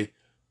write a play.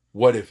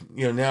 What if,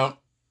 now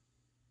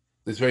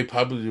it's very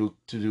popular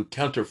to do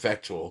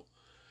counterfactual.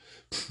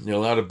 A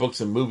lot of books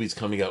and movies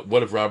coming out.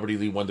 What if Robert E.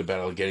 Lee won the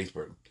Battle of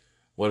Gettysburg?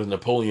 What if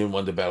Napoleon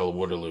won the Battle of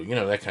Waterloo?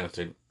 That kind of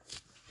thing.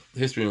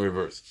 History in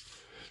reverse.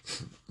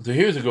 So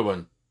here's a good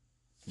one.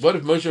 What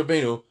if Moshe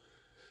Rabbeinu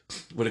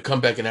would have come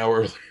back an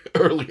hour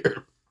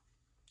earlier?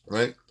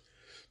 Right?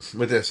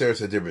 With the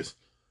Aseret HaDibros.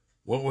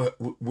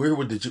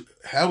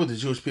 How would the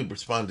Jewish people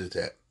respond to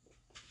that?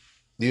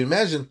 Do you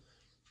imagine?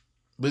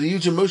 With a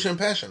huge emotion and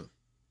passion.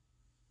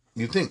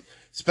 You think.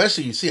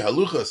 Especially, you see,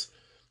 haluchas,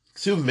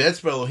 ksuv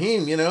me'etzber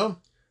Elohim,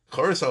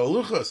 choros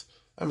haluchas.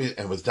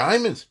 And with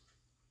diamonds.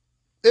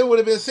 It would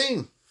have been a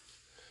scene.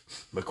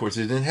 But of course,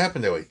 it didn't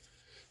happen that way.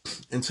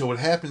 And so what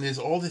happened is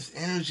all this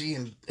energy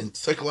and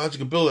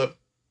psychological buildup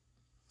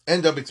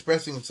end up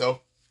expressing itself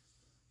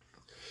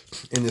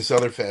in this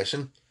other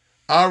fashion.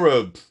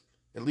 Arab,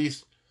 at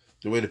least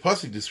the way the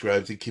pasuk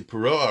describes it,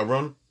 Kipuro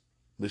Aaron,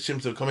 the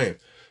Shimso Kameir.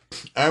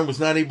 Aaron was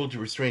not able to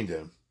restrain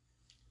them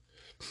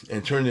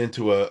and turned it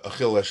into a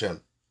Chil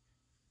Hashem,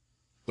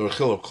 or a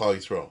Chil of Klal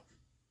Yisrael.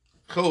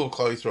 Chil of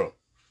Klal Yisrael.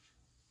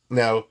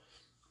 Now,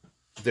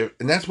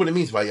 and that's what it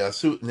means by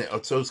Yasu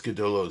Ne'otzos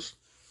Gedolos.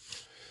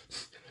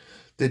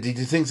 They did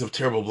things of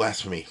terrible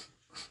blasphemy.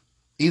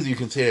 Either you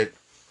can say it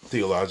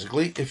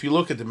theologically. If you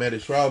look at the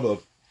Medrash Rabbah,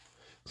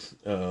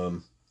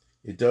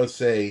 it does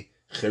say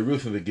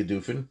Cherufim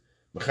v'Gedufin.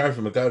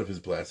 Mecharfim Agaduf is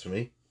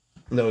blasphemy.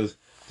 No,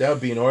 that would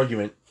be an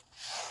argument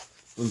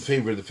in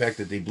favor of the fact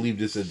that they believe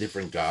this is a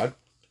different God.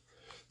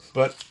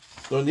 But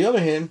on the other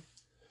hand,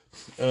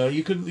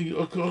 you could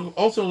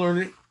also learn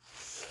it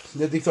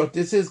that they thought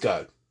this is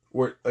God.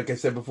 Or, like I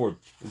said before,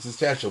 this is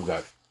statue of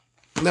God.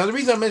 Now, the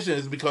reason I mention it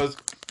is because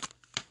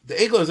the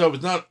Egel Azov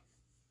is not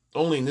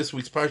only in this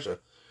week's Parsha.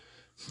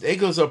 The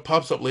Egel Azov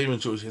pops up later in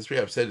Jewish history.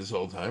 I've said this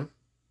all the time.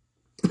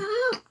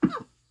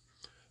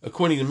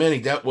 According to many,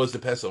 that was the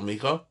Pesach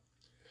Micha.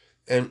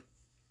 And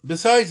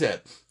besides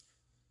that,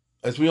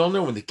 as we all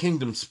know, when the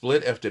kingdom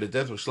split after the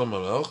death of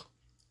Shlomo Melech,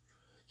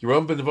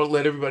 Yerovam ben Nevat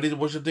led everybody to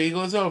worship the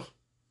Egel Azov.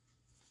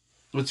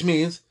 Which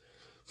means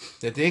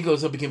that the Egel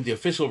Azov became the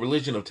official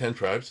religion of 10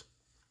 tribes.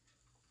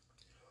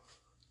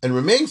 And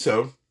remained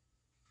so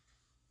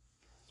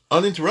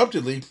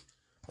uninterruptedly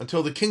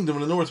until the kingdom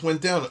of the north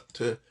went down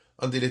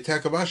under the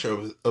attack of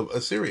Ashur of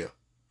Assyria.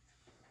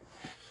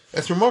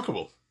 That's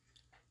remarkable.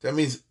 That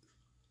means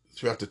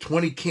throughout the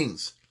 20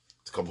 kings,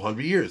 it's a couple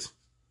hundred years,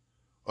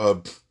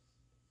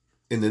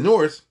 in the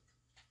north,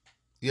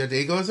 you had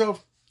the Egel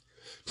Azov.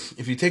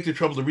 If you take the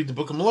trouble to read the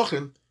book of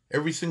Malachim,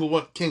 every single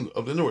one king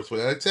of the north,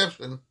 without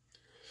exception,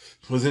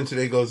 was into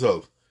the Egel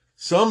Azov.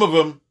 Some of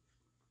them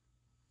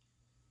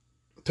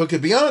took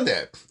it beyond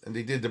that, and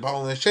they did the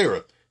Baal and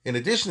Asherah. In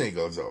addition to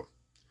Egel Azov,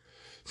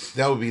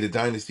 that would be the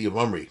dynasty of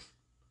Omri.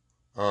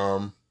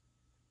 But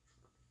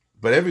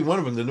every one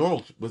of them, the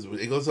normal was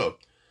Egel Azov.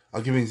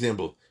 I'll give you an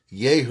example.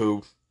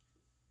 Yehu,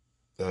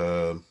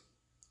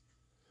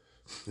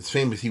 it's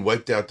famous. He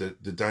wiped out the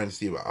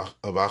dynasty of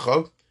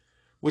Achav,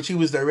 which he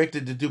was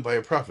directed to do by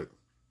a prophet,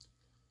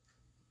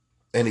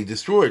 and he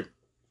destroyed,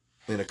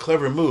 in a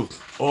clever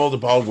move, all the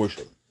Baal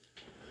worship.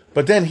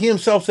 But then he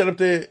himself set up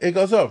the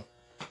Egel Azov,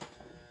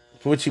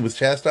 for which he was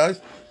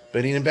chastised,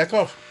 but he didn't back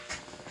off.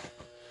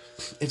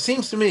 It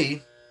seems to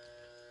me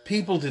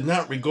people did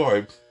not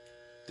regard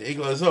the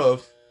Egel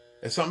Azov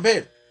as something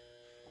bad.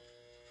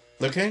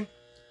 Okay?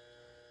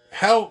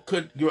 How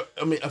could you...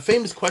 a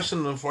famous question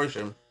on the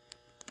Farshim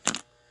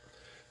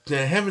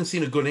that I haven't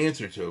seen a good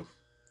answer to.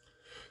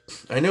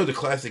 I know the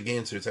classic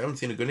answers. I haven't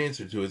seen a good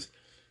answer to is,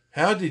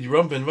 how did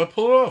Rambam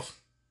pull it off?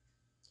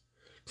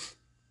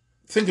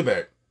 Think about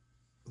it.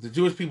 The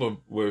Jewish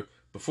people were,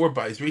 before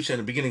Bais Rishon,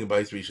 the beginning of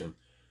Bais Rishon,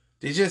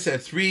 they just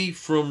had 3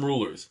 frum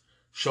rulers: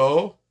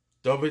 Shaul,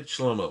 David,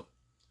 Shlomo.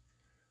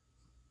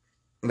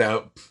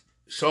 Now,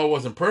 Shaul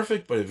wasn't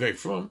perfect, but he was very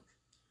frum.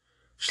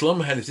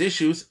 Shlomo had his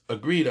issues,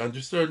 agreed,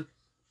 understood.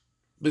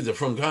 He's a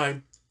frum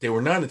guy. They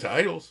were not into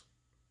idols.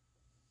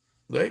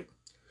 Right?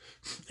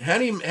 How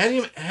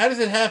does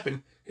it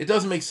happen? It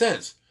doesn't make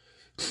sense.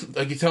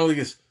 Like you tell me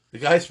this, the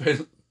guy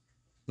spent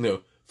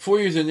 4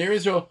 years in Near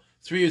Israel,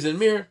 3 years in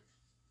Mir,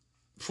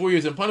 4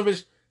 years in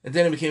Panovich, and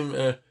then he became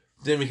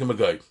a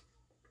guy.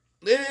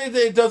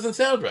 It doesn't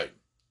sound right.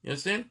 You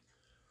understand?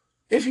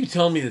 If you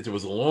tell me that there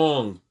was a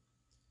long,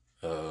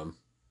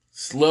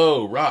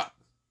 slow rot,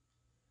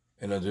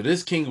 and under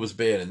this king was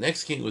bad, and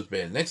next king was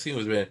bad, next king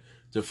was bad,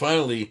 so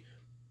finally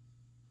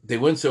they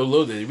went so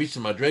low that they reached the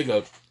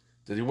Madrega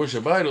that they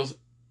worship idols,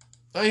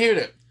 I hear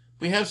that.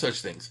 We have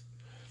such things.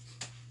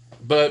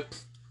 But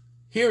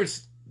here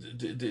it's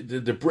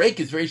the break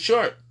is very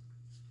sharp.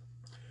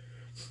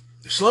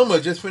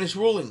 Shlomo just finished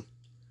ruling.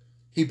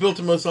 He built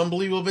the most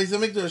unbelievable Beis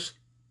HaMikdash.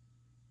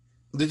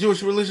 The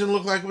Jewish religion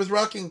looked like it was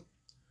rocking.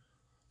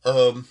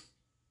 There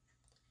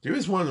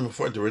is one of them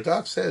before. The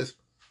Radak says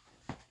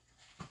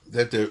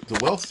that the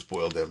wealth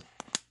spoiled them.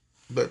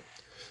 But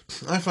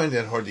I find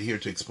that hard to hear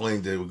to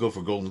explain that they would go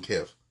for golden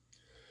calf.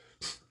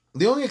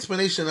 The only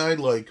explanation I'd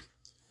like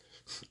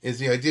is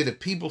the idea that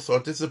people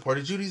thought this is a part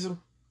of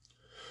Judaism.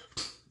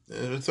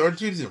 It's part of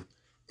Judaism.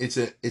 It's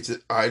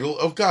an idol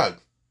of God.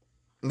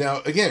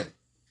 Now, again,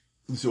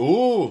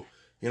 so,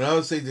 I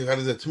would say God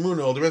is a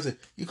Tamun, all the rest of it.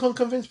 You can't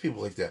convince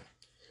people like that.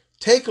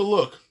 Take a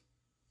look.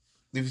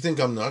 If you think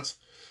I'm nuts,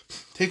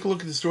 take a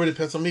look at the story of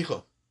Pesach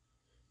Michal.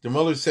 The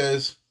mother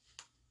says,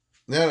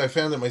 now that I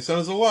found that my son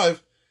is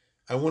alive,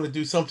 I want to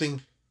do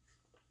something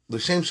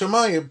L'Shem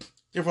Shamayim,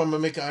 therefore I'm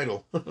going to make an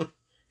idol. You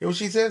know what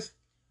she says?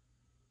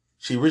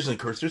 She originally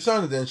cursed her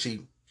son, and then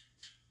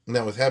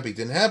that was happy it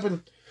didn't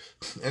happen.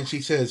 And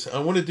she says, I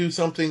want to do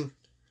something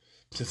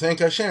to thank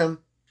Hashem,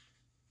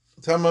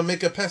 so I'm going to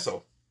make a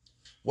pesel.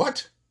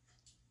 What?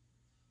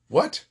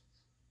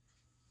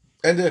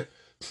 And the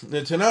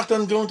Tanakh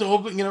doesn't go into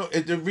whole,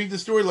 to read the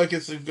story like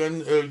it's,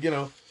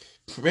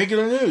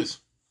 regular news.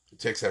 It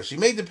takes how she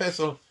made the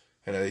pesel,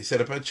 and how they set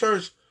up a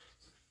church.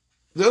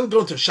 It doesn't go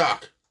into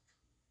shock.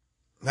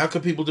 How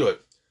could people do it?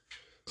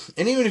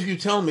 And even if you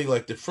tell me,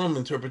 like the Frum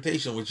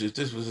interpretation, which is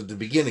this was at the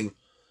beginning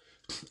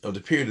of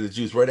the period of the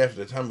Jews, right after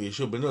the time of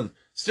Yeshua ben Nun,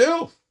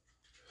 still,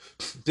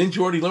 didn't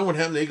you already learn what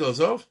happened to Egel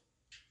Azov?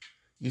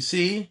 You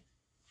see,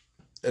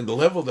 at the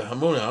level of the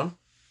Hamunam,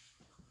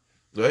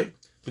 right?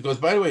 Because,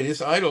 by the way,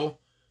 this idol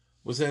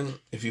was in,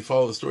 if you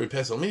follow the story of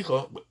Pesach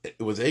Michal, it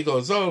was Egel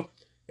Azov.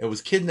 It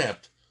was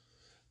kidnapped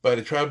by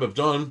the tribe of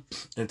Dan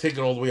and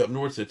taken all the way up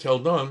north to Tel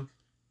Dan.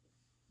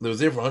 That was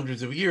there for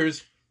hundreds of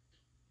years.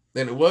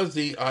 And it was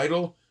the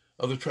idol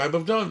of the tribe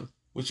of Dan,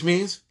 which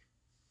means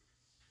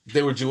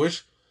they were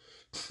Jewish,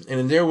 and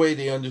in their way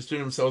they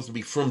understood themselves to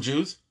be from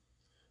Jews,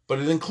 but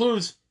it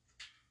includes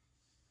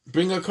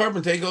bring a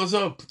carbon to Egel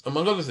Azov,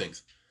 among other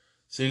things.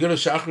 So you go to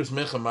Shachris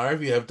Mechamar,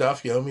 you have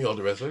Daf Yomi, all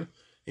the rest of it.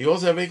 You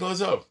also have Egel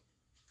Azov.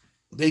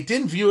 They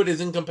didn't view it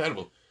as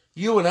incompatible.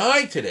 You and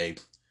I today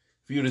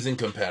view it as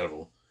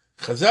incompatible.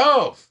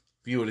 Chazal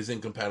view it as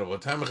incompatible.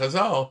 At the time of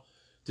Chazal,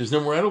 there's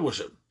no more idol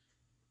worship.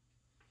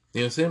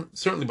 You understand?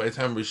 Certainly by the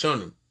time of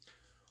Rishonim.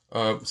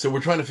 So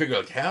we're trying to figure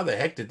out how the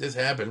heck did this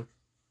happen?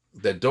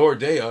 That Dor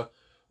Dea,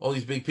 all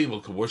these big people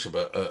could worship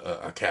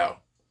a cow.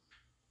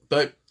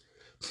 But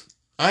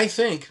I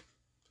think,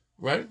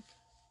 right,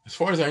 as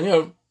far as I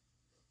know,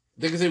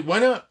 they can say, why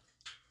not?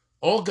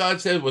 All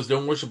God said was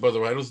don't worship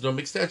other idols, don't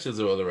make statues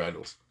of other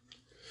idols.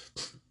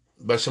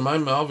 But if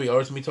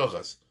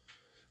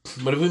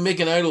we make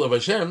an idol of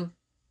Hashem,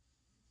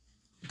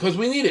 because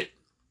we need it.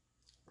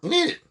 We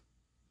need it.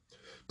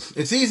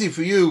 It's easy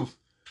for you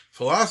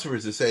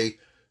philosophers to say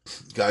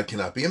God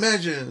cannot be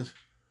imagined.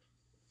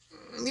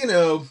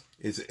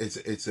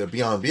 It's a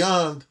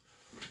beyond.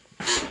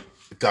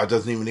 God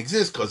doesn't even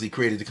exist because he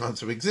created the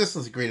concept of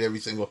existence. He created every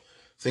single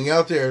thing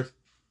out there.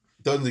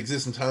 Doesn't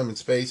exist in time and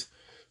space.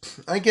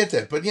 I get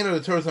that. But,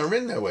 the Torah's not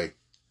written that way.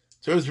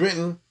 The Torah's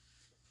written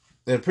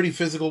in a pretty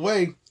physical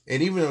way.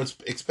 And even though it's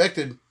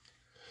expected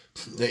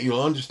that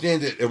you'll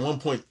understand it at one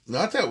point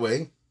not that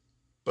way,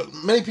 but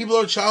many people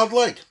are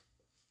childlike,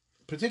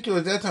 particularly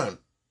at that time.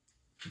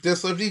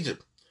 Just left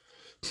Egypt.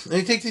 And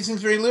they take these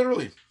things very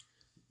literally.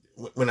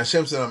 When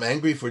Hashem said, I'm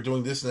angry for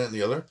doing this and that and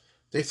the other,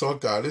 they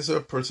thought God is a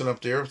person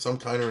up there of some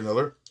kind or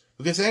another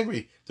who gets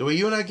angry the way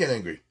you and I get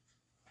angry.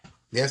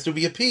 He has to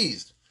be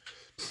appeased.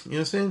 You know what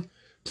I'm saying?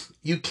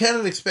 You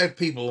cannot expect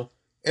people,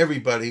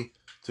 everybody,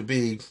 to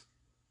be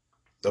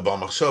a Baal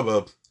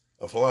Machshava,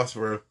 a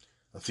philosopher,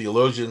 a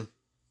theologian,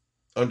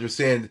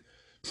 understand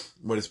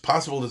what is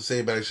possible to say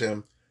about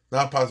Hashem,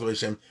 not possible about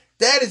Hashem.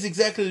 That is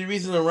exactly the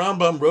reason the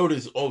Rambam wrote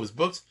all his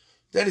books.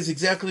 That is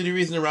exactly the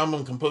reason the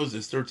Rambam composed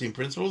his 13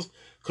 principles,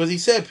 because he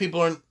said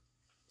people aren't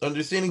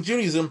understanding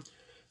Judaism,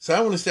 so I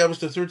want to establish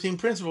the 13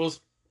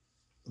 principles,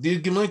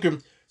 the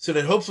Gemlinkum, so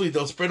that hopefully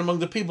they'll spread among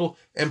the people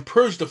and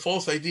purge the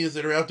false ideas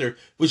that are out there,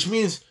 which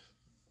means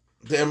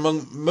that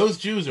among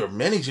most Jews, or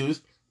many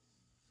Jews,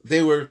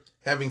 they were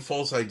having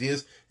false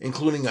ideas,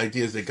 including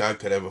ideas that God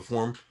could have a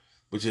form,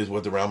 which is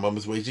what the Rambam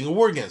is waging a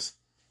war against.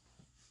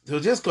 So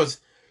just because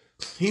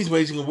he's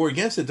waging a war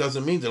against it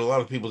doesn't mean that a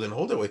lot of people didn't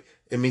hold that way.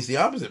 It means the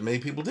opposite. Many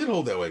people did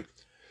hold that way.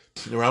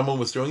 The Rambam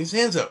was throwing his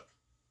hands up,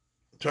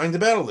 trying to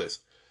battle this.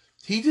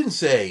 He didn't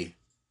say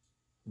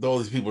that all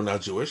these people are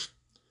not Jewish.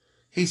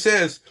 He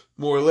says,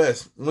 more or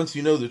less, once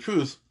you know the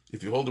truth,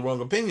 if you hold the wrong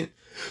opinion,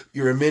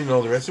 you're a min and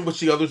all the rest of it, which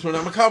the others were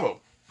not makabo.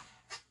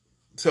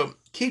 So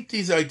keep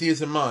these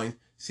ideas in mind,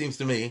 seems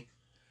to me,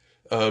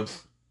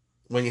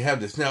 when you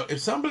have this. Now, if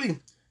somebody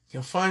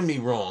can find me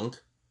wrong,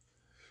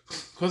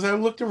 because I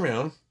looked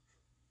around,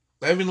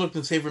 I even looked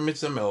in Sefer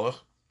Mitzvah Melech.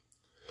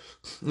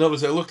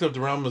 Notice I looked up the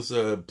Rambam's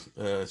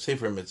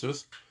Sefer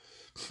Mitzvahs,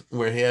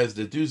 where he has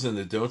the do's and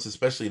the don'ts,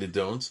 especially the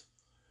don'ts,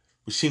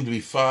 which seem to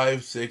be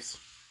 5, 6,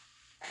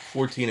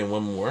 14, and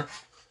one more.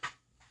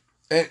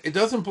 And it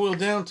doesn't boil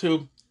down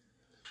to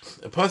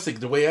a pasuk,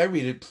 the way I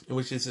read it, in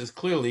which it says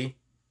clearly,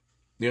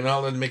 you're not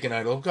allowed to make an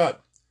idol of God.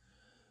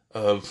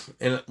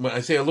 And when I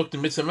say I looked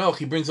in Mitzvah Melech,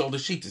 he brings all the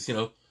sheets.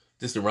 This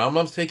is the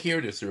Rambam's take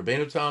here, this is the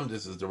Rabbeinu Tam,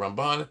 this is the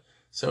Ramban,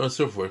 so on and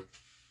so forth.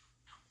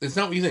 It's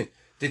not what you think.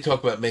 They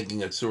talk about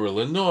making a tzura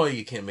l'noi,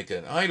 you can't make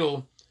an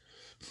idol,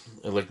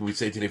 like we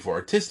say today for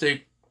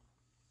artistic.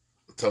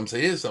 Some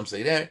say this, some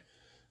say that.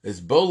 It's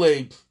bole,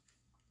 it's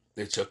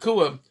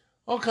shakua,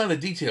 all kind of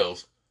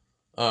details.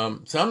 So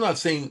I'm not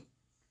saying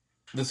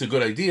this is a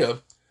good idea,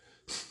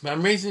 but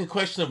I'm raising a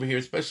question over here,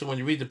 especially when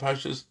you read the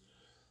Parshas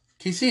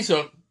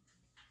Kisisa.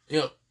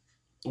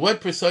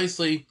 What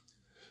precisely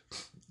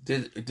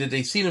did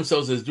they see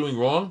themselves as doing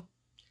wrong?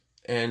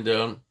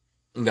 And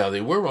now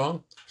they were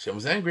wrong. Hashem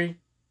was angry.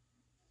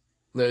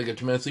 They got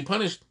tremendously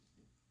punished.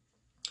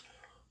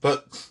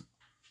 But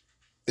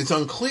it's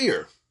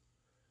unclear.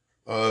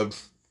 The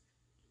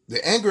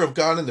anger of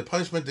God and the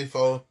punishment they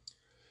follow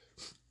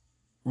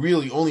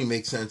really only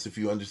makes sense if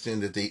you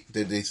understand that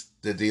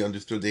they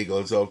understood the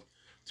Egel Hazav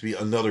to be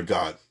another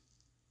God,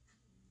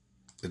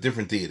 a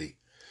different deity,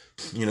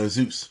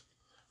 Zeus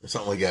or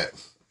something like that,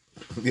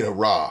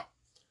 Ra,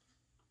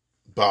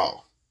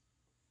 Baal.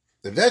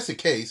 If that's the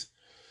case,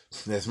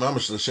 then it's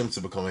mamash l'shem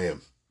to become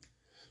him.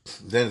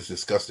 Then it's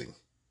disgusting.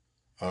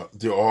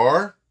 There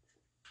are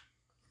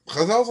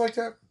chazals like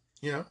that,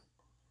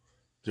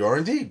 There are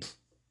indeed.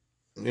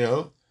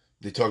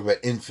 They talk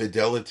about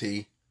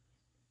infidelity,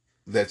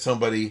 that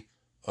somebody,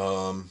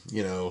 who,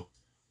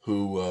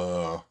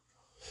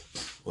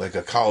 like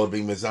a kala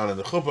being mizan in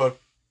the chuppah,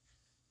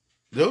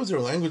 those are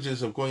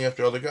languages of going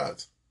after other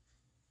gods.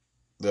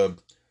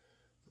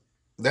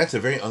 That's a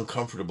very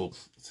uncomfortable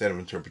set of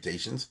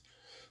interpretations.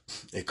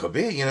 It could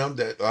be,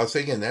 that I'll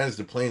say again, that is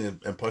the plain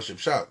and pashut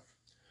pshat.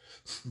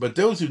 But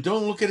those who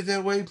don't look at it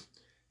that way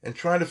and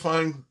try to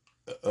find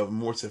a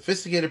more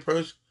sophisticated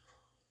approach,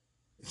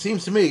 it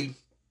seems to me,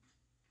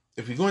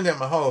 if you're going down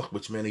mahalach,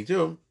 which many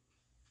do,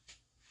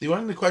 you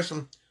want the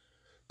question,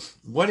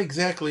 what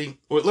exactly,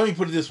 or let me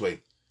put it this way,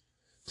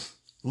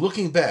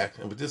 looking back,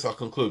 and with this I'll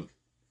conclude,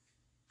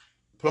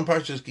 from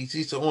Parshas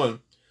Kisisa on,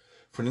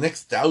 for the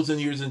next 1,000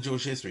 years in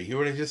Jewish history, hear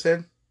what I just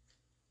said?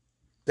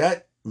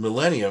 That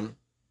millennium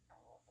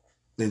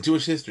in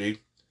Jewish history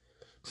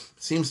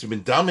seems to have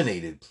been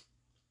dominated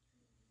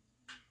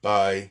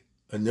by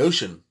a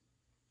notion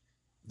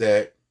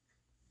that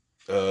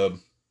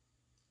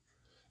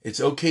it's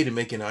okay to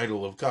make an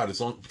idol of God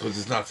because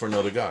it's not for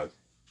another God.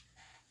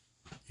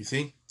 You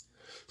see?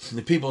 And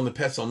the people in the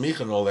Pesach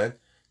Micha and all that,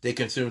 they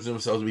consider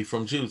themselves to be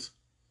from Jews.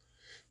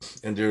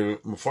 And there are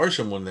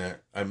Mefarshim one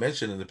that I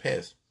mentioned in the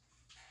past,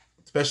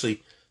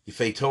 especially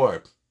Yifei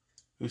Toar,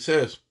 who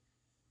says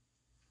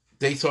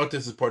they thought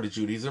this is part of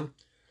Judaism,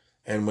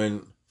 and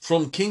when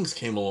From Kings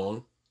came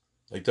along,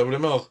 like David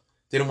HaMelech,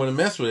 they didn't want to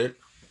mess with it,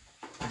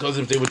 because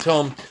if they would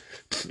tell them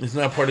it's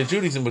not part of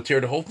Judaism, would tear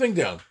the whole thing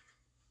down.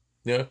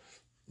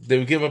 They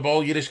would give up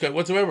all Yiddishkeit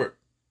whatsoever.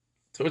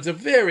 So it's a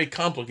very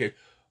complicated,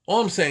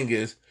 all I'm saying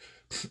is,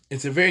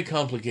 it's a very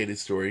complicated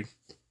story,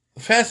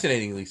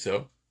 fascinatingly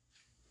so.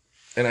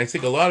 And I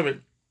think a lot of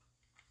it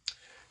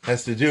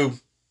has to do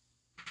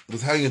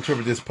with how you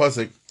interpret this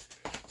pasuk,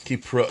 Ki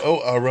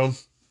pra'o Aaron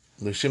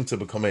l'shimtza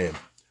b'kameim.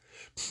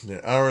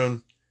 That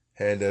Aaron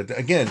had,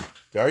 again,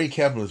 the Aryeh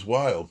Kaplan is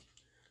wild.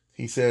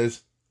 He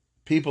says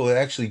people had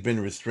actually been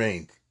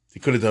restrained. They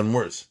could have done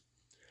worse.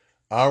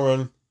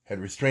 Aaron had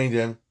restrained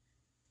them,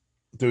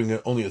 doing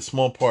only a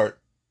small part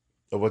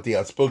of what the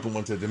outspoken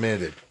ones had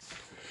demanded.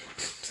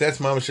 So that's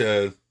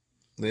mamash,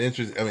 the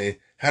interest. I mean,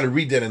 how to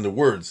read that in the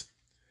words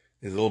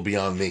is a little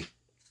beyond me.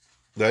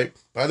 Right?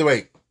 By the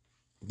way,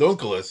 the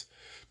Onkelos,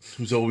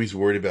 who's always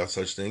worried about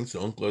such things, the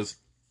Onkelos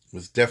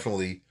was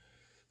definitely,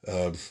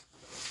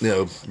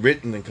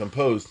 written and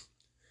composed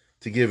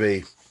to give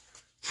a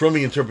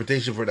frumy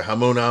interpretation for the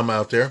Hamon Am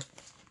out there.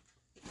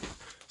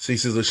 So he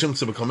says, L'shim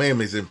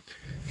tzibakameim, he said,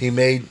 he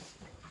made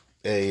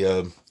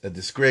a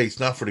disgrace,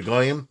 not for the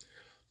Goyim,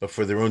 but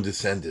for their own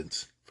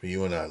descendants, for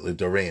you and I, the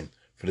Dorain,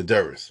 for the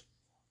Duras.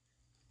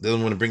 They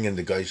don't want to bring in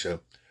the Geisha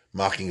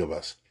mocking of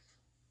us.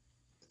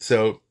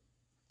 So,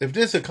 if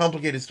this is a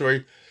complicated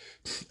story,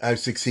 I've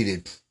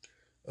succeeded.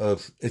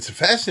 It's a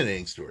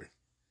fascinating story.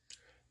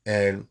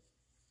 And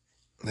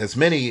has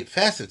many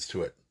facets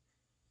to it.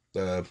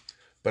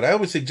 But I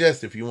would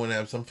suggest, if you want to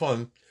have some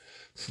fun,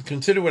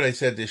 consider what I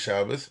said this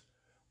Shabbos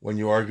when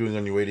you're arguing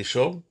on your way to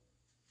shul,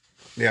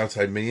 the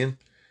outside minyan,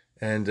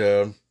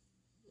 and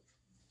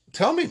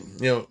tell me,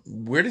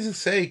 where does it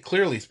say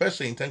clearly,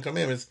 especially in Ten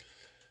Commandments,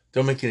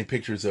 don't make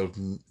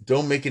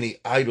any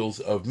idols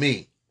of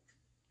me.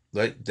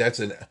 Right? That's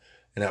an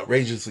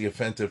outrageously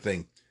offensive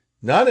thing.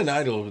 Not an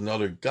idol of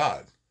another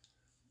God.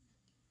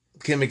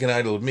 Can't make an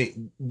idol of me.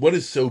 What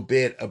is so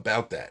bad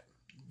about that?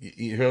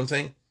 You hear what I'm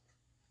saying?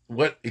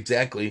 What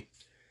exactly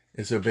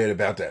is so bad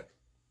about that?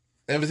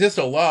 And if it's just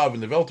a law in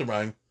the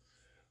Welterheim,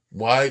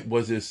 why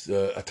was this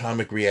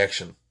atomic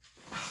reaction?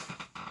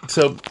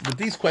 So with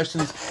these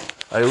questions,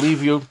 I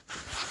leave you.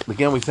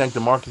 Again, we thank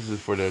the Marcuses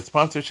for their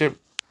sponsorship,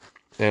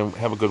 and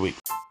have a good week.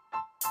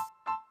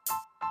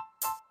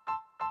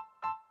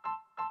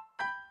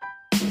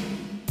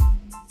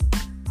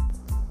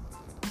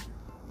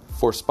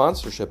 For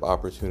sponsorship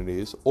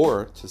opportunities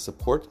or to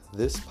support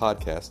this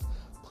podcast,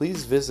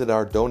 please visit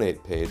our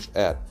donate page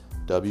at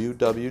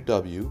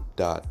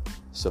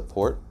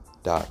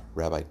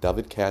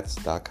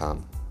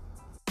www.support.rabbidavidkatz.com.